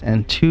guys,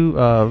 and 2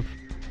 of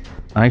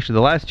actually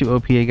the last 2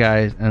 OPA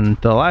guys, and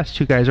the last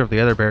 2 guys over the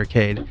other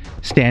barricade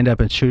stand up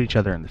and shoot each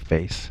other in the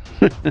face,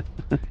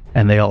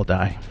 and they all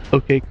die.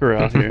 Okay,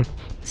 corral here.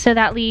 So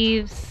that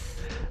leaves.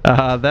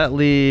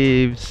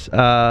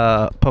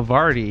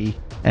 Pavardi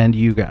and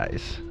you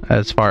guys,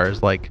 as far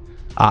as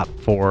Op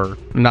 4,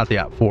 not the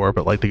Op 4,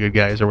 but like the good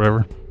guys or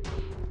whatever,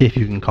 if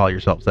you can call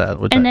yourselves that.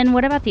 And then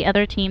what about the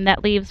other team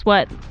that leaves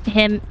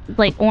him,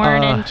 like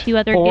Orn and two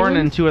other Orn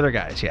dudes? and two other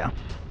guys, yeah.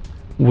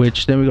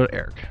 Which then we go to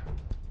Eric.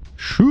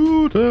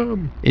 Shoot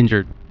him.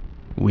 Injured.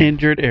 Weak,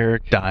 Injured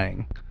Eric.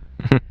 dying.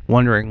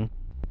 Wondering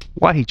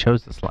why he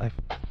chose this life.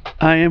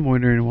 I am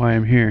wondering why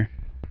I'm here.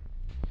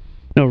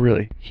 No,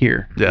 really,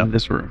 here Yeah. in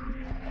this room.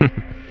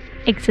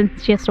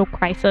 Existential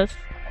crisis.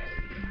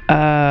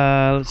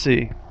 Let's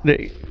see.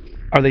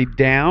 Are they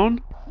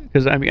down?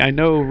 Because I mean, I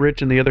know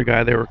Rich and the other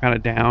guy, they were kind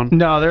of down.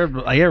 No, they're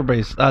like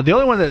everybody's. The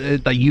only one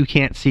that you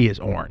can't see is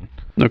Orn.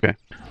 Okay.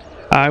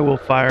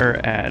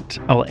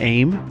 I'll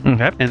aim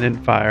Okay. and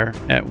then fire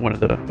at one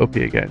of the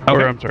OPA guys. Okay.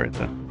 Or I'm sorry,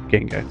 the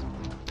gang guys.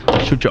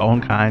 Shoot your own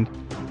kind.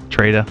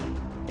 Traitor.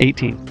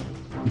 18.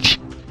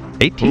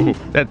 18? Ooh.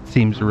 That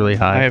seems really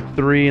high. I have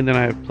 3 and then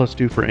I have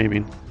 +2 for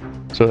aiming.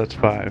 So that's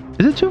 5.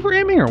 Is it 2 for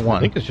aiming or 1? I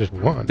think it's just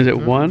one. Is it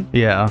 1?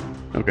 Yeah.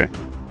 Okay.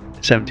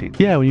 17.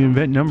 Yeah, when you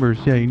invent numbers,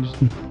 yeah, you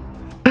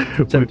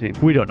just. 17.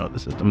 We don't know the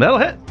system. That'll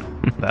hit.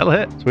 That'll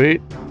hit.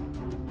 Sweet.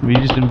 We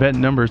just invent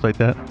numbers like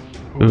that.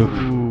 Oof.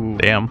 Ooh.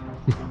 Damn.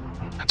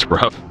 That's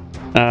rough.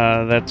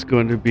 That's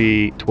going to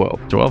be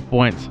 12. 12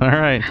 points. All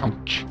right.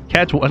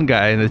 Catch one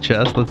guy in the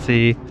chest. Let's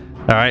see.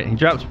 All right. He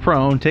drops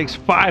prone, takes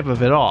 5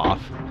 of it off.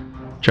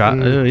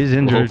 He's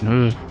injured.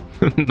 Ugh.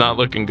 Not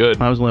looking good.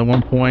 That was only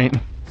 1 point.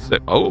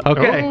 Oh.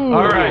 Okay. Oh.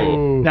 All right.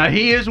 Now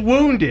he is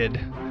wounded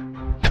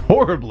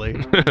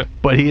horribly,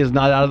 but he is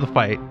not out of the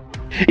fight.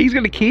 He's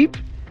going to keep?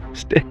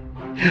 He's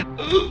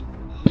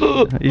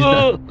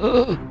not.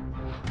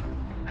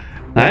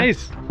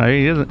 Nice. I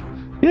mean, he isn't.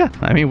 Yeah.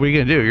 I mean, what are you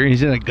gonna do?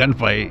 He's in a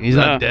gunfight. He's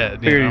not dead. You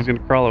Figured know? he's going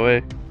to crawl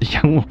away.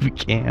 Yeah, well, we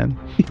can.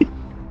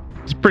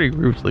 He's pretty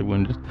grievously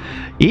wounded.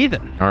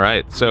 Ethan. All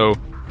right. So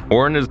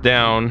Orn is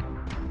down.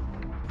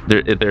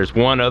 There's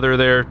one other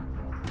there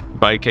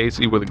by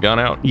Casey with a gun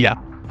out. Yeah.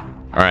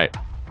 All right.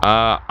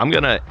 I'm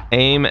gonna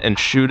aim and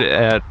shoot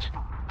at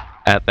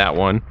that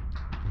one.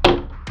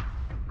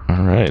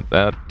 All right.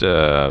 That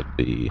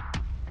the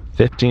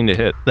 15 to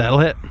hit. That'll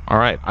hit. All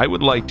right. I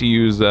would like to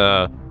use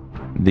the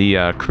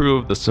crew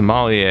of the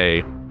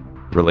sommelier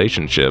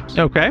relationships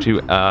Okay.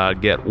 to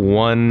get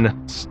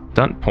 1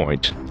 stunt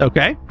point.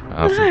 Okay.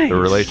 Since Nice. the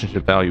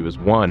relationship value is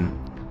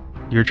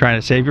 1. You're trying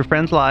to save your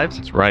friends' lives.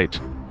 That's right.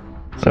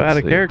 So out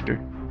of see. character.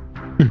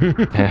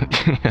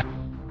 And,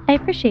 I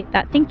appreciate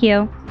that. Thank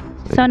you.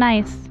 So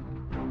nice.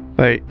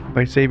 By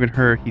saving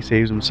her, he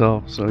saves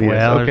himself. So yes.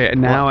 Well, Okay, there's-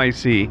 now I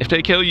see. if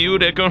they kill you,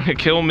 they're going to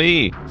kill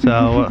me.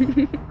 So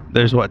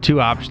there's what,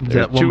 2 options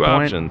There's at one 2 point?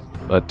 options,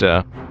 but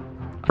I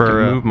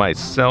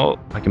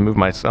can move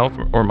myself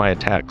or my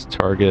attacks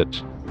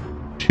target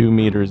 2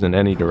 meters in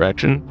any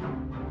direction.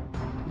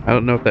 I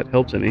don't know if that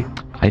helps any.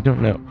 I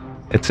don't know.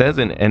 It says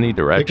in any They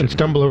direction. can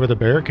stumble over the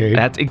barricade.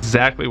 That's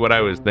exactly what I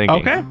was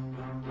thinking. Okay.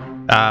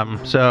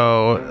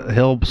 So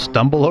he'll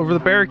stumble over the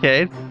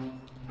barricade.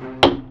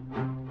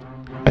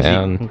 As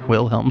And he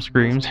Wilhelm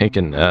screams.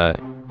 taking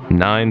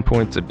 9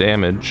 points of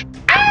damage from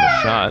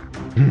the shot.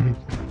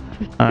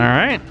 All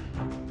right.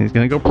 He's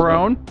going to go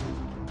prone.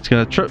 He's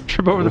going to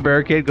trip over the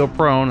barricade, go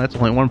prone. That's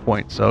only 1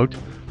 point soaked.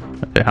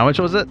 Okay, how much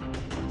was it?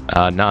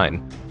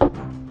 9.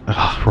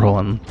 Ugh,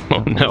 rolling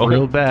Oh no.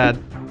 real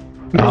bad.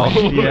 Oh,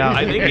 yeah.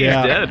 I think he's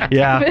yeah, dead.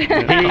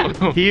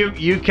 Yeah.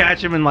 You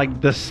catch him in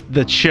like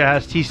the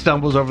chest. He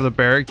stumbles over the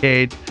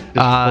barricade.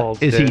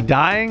 falls Is he dead.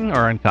 dying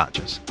or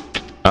unconscious?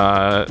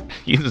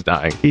 He's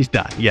dying. He's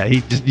dying.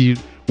 Yeah.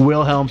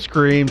 Wilhelm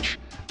screams,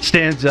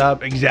 stands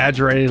up,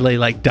 exaggeratedly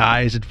like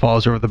dies and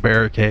falls over the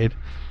barricade.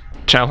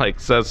 Chow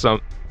says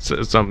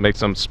some makes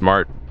some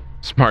smart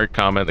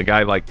comment. The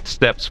guy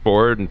steps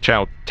forward and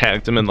Chow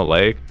tags him in the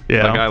leg.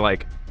 Yeah. The guy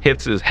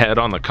hits his head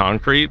on the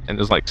concrete and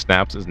just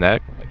snaps his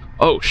neck.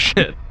 Oh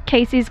shit.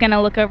 Casey's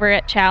gonna look over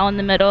at Chow in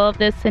the middle of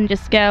this and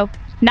just go,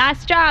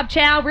 "Nice job,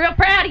 Chow. Real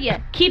proud of you.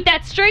 Keep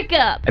that streak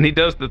up." And he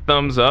does the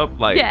thumbs up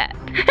Yeah.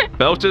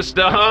 belt his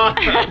stuff.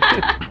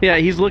 Yeah,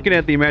 he's looking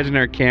at the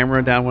imaginary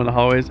camera down one of the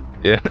hallways.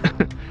 Yeah.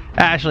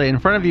 Ashley, in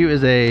front of you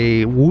is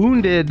a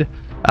wounded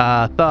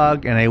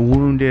thug and a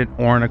wounded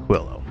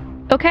Ornaquillo.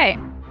 Okay.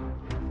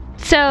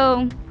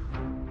 So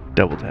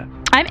Double tap.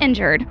 I'm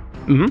injured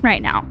Mhm.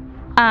 right now.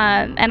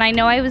 And I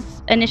know I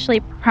was initially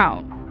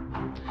prone.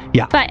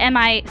 Yeah. But am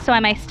I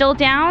still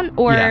down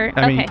or Yeah,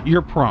 I mean, okay.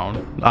 you're prone.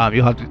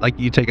 You'll have to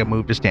you take a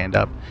move to stand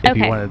up if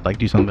you Okay. want to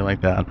do something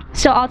like that.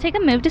 So I'll take a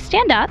move to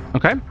stand up.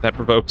 Okay, That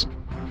provokes.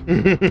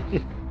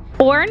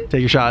 Orn take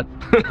your shot.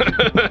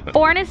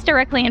 Orn is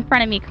directly in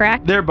front of me,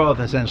 correct? They're both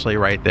essentially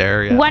right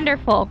there. Yeah.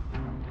 Wonderful.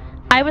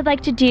 I would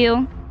like to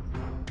do,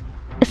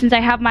 since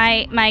I have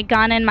my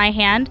gun in my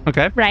hand,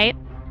 Okay. right?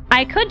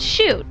 I could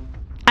shoot.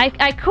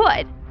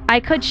 I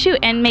could shoot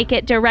and make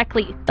it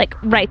directly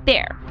right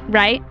there,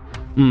 right?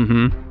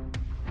 Mm-hmm.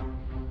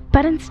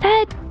 But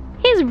instead,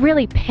 he's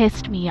really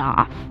pissed me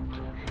off.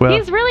 Well,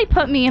 He's really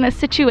put me in a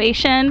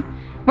situation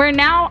where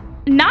now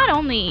not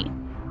only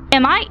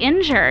am I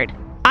injured,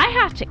 I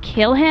have to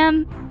kill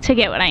him to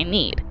get what I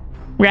need,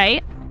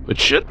 right? It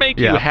should make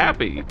Yeah. you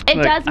happy. It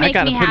Like, does I make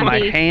gotta me put my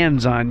happy.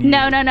 hands on you.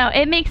 No.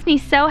 It makes me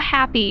so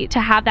happy to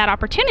have that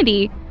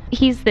opportunity.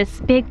 He's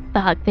this big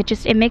bug that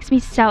it makes me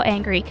so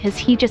angry because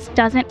he just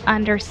doesn't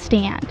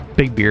understand.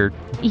 Big beard.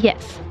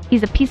 Yes,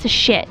 he's a piece of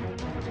shit.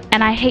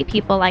 And I hate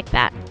people like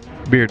that.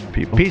 Bearded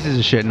people. Pieces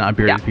of shit, not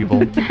bearded Yeah.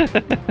 people.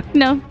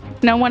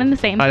 No one in the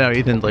same. I know,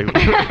 Ethan's like,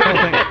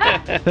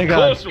 thank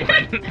God. Close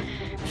one.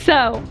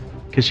 So,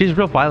 Because she's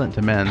real violent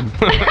to men.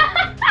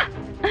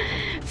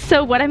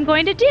 so what I'm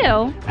going to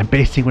do, I'm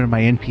basing one of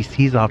my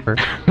NPCs off her.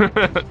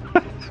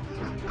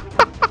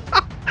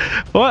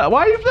 What?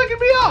 Why are you flicking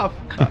me off?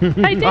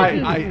 I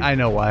didn't. I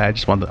know why. I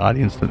just want the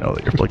audience to know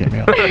that you're flicking me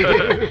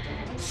off.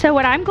 So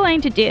what I'm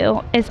going to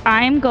do is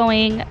I'm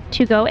going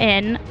to go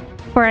in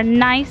for a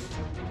nice,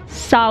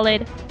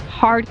 solid,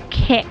 hard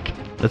kick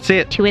Let's see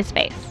it. to his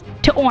face,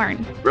 to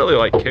Orn. Really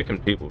like kicking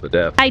people to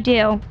death. I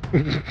do.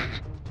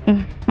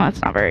 Well,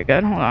 that's not very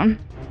good. Hold on.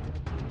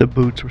 The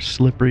boots were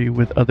slippery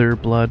with other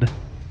blood. It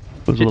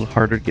was a little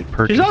harder to get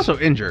purchased. She's also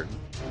injured.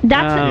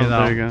 That's Oh, You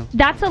know. there you go.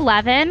 that's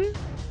 11,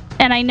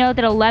 and I know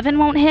that 11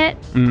 won't hit.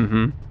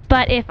 Mm-hmm.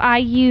 But if I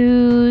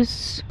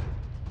use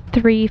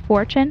 3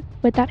 fortune,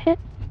 would that hit?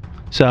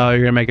 So you're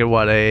gonna make it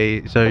what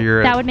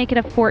That would make it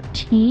a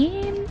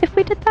 14 if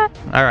we did that.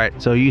 all right.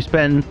 So you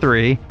spend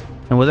 3,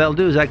 and what that'll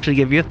do is actually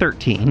give you a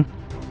 13,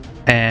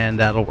 and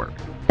that'll work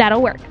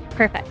That'll work.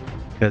 Perfect.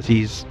 because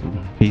he's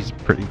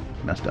pretty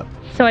messed up.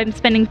 So I'm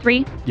spending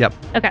 3? Yep.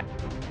 Okay.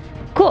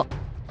 Cool.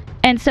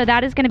 And so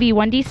that is going to be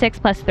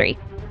 1d6 plus 3.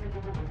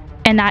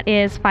 And that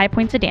is 5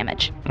 points of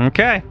damage.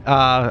 Okay.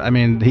 I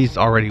mean, he's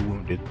already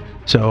wounded,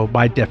 so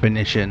by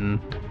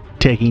definition,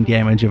 taking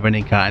damage of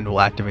any kind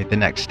will activate the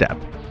next step.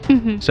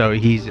 Mm-hmm. So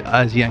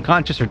is he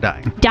unconscious or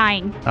dying?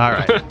 Dying. All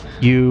right.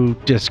 You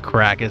just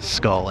crack his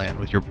skull in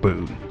with your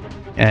boot.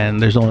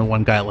 And there's only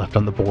one guy left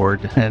on the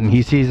board. And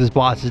he sees his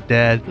boss is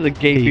dead. The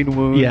gaping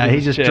wound. Yeah, in he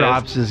his just chest.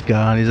 drops his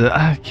gun. He's like,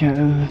 I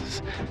can't.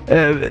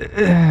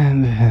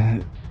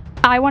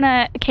 I want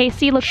to...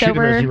 Casey looks Shoot him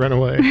as over... you run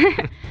away.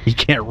 He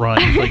can't run.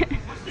 He's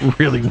like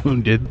really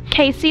wounded.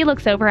 Casey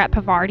looks over at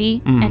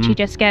Pavardi, and Mhm. she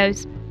just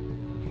goes,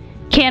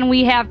 "Can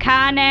we have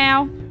Kai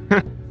now?"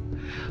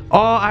 Oh,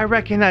 I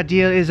reckon a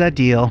deal is a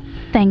deal.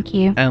 Thank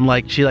you. And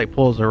like she like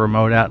pulls the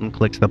remote out and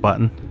clicks the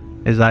button.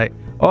 Is like,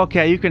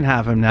 okay, you can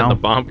have him And now. the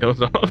bomb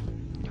goes off.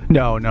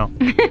 No,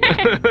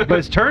 but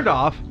it's turned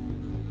off.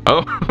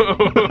 Oh.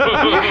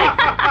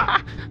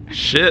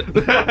 Shit.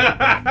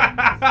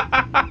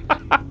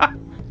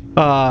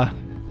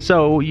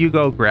 So you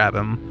go grab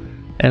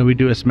him, and we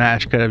do a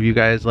smash cut of you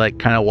guys like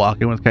kind of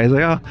walking with guys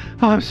like, oh,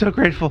 I'm so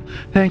grateful.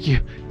 Thank you.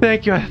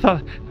 I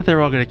thought they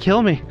were all gonna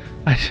kill me.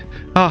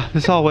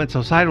 This all went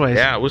so sideways.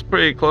 Yeah, it was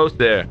pretty close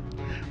there.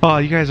 Oh,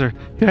 you guys are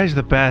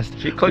the best.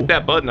 She clicked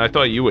that button. I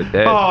thought you were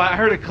dead. Oh, I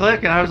heard it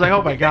click, and I was like,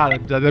 oh my god,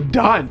 I'm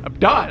done.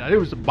 I knew it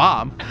was a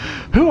bomb.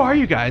 Who are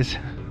you guys?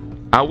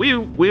 We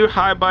were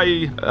hired by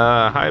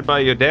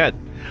your dad.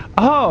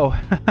 Oh.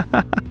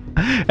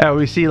 And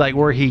we see like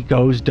where he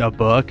goes to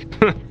book,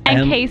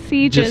 And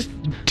Casey just...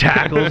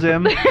 tackles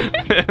him,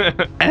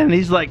 and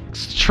he's like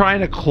trying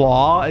to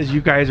claw as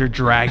you guys are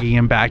dragging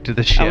him back to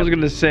the ship. I was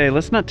gonna say,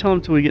 let's not tell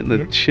him till we get in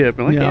the ship.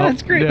 I'm like, No, yeah,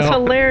 that's great. It's no.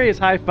 hilarious.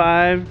 High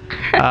five.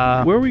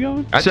 Where are we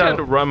going? I So- tried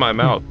to run my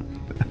mouth.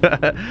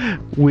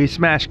 We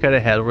smash cut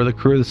ahead where the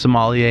crew of the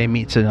Somalia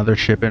meets another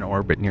ship in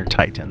orbit near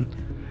Titan.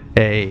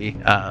 A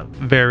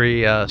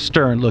very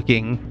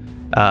stern-looking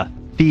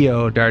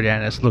Theo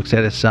Dardanus looks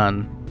at his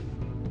son,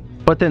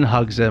 but then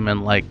hugs him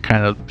and like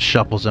kind of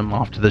shuffles him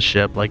off to the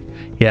ship. Like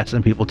he has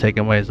some people take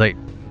him away. He's like,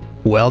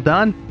 "Well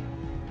done,"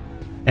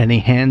 and he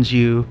hands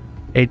you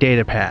a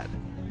data pad,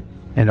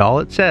 and all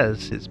it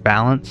says is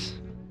balance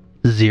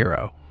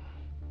 0.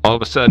 All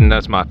of a sudden,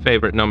 that's my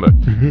favorite number.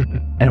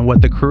 And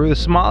what the crew of the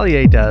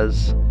Somalia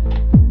does,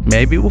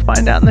 maybe we'll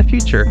find out in the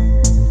future.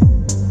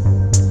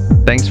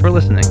 Thanks for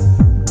listening.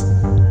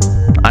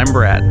 I'm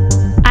Brad,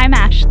 I'm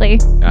Ashley.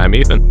 I'm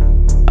Ethan.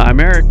 I'm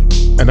Eric.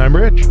 And I'm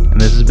Rich. and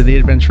this has been the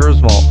Adventurer's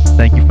Vault.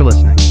 Thank you for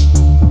listening.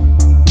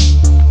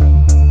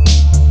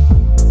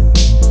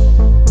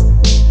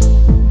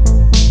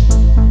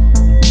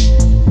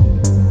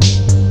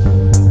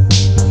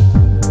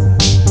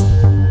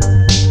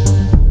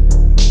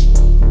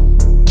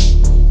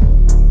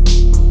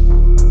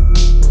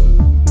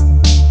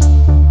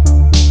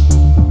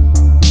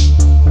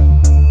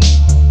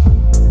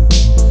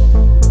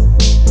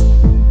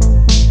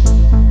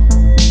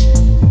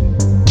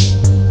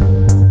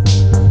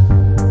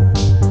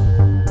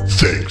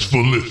 Thanks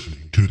for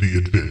listening to The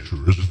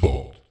Adventurer's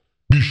Vault.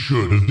 Be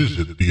sure to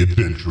visit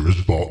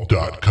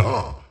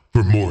theadventurersvault.com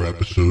for more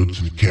episodes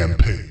and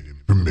campaign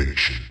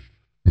information.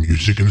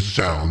 Music and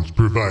sounds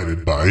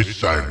provided by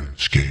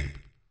Sirenscape.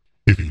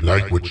 If you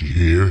like what you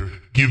hear,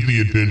 give The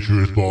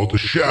Adventurer's Vault a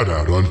shout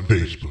out on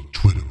Facebook,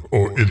 Twitter,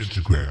 or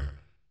Instagram.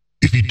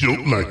 If you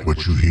don't like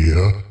what you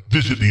hear,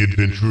 visit the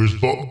Adventurer's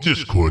Vault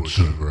Discord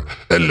server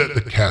and let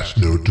the cast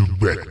know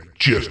directly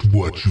just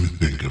what you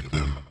think of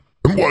them.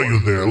 And while you're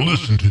there,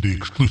 listen to the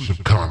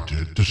exclusive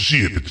content to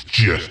see if it's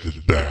just as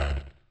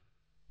bad.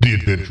 The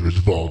Adventurous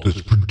Vault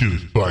is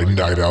produced by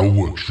Night Owl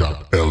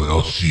Workshop,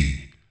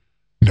 LLC.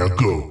 Now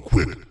go,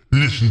 quick,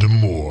 listen to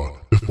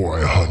more before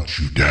I hunt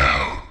you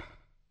down.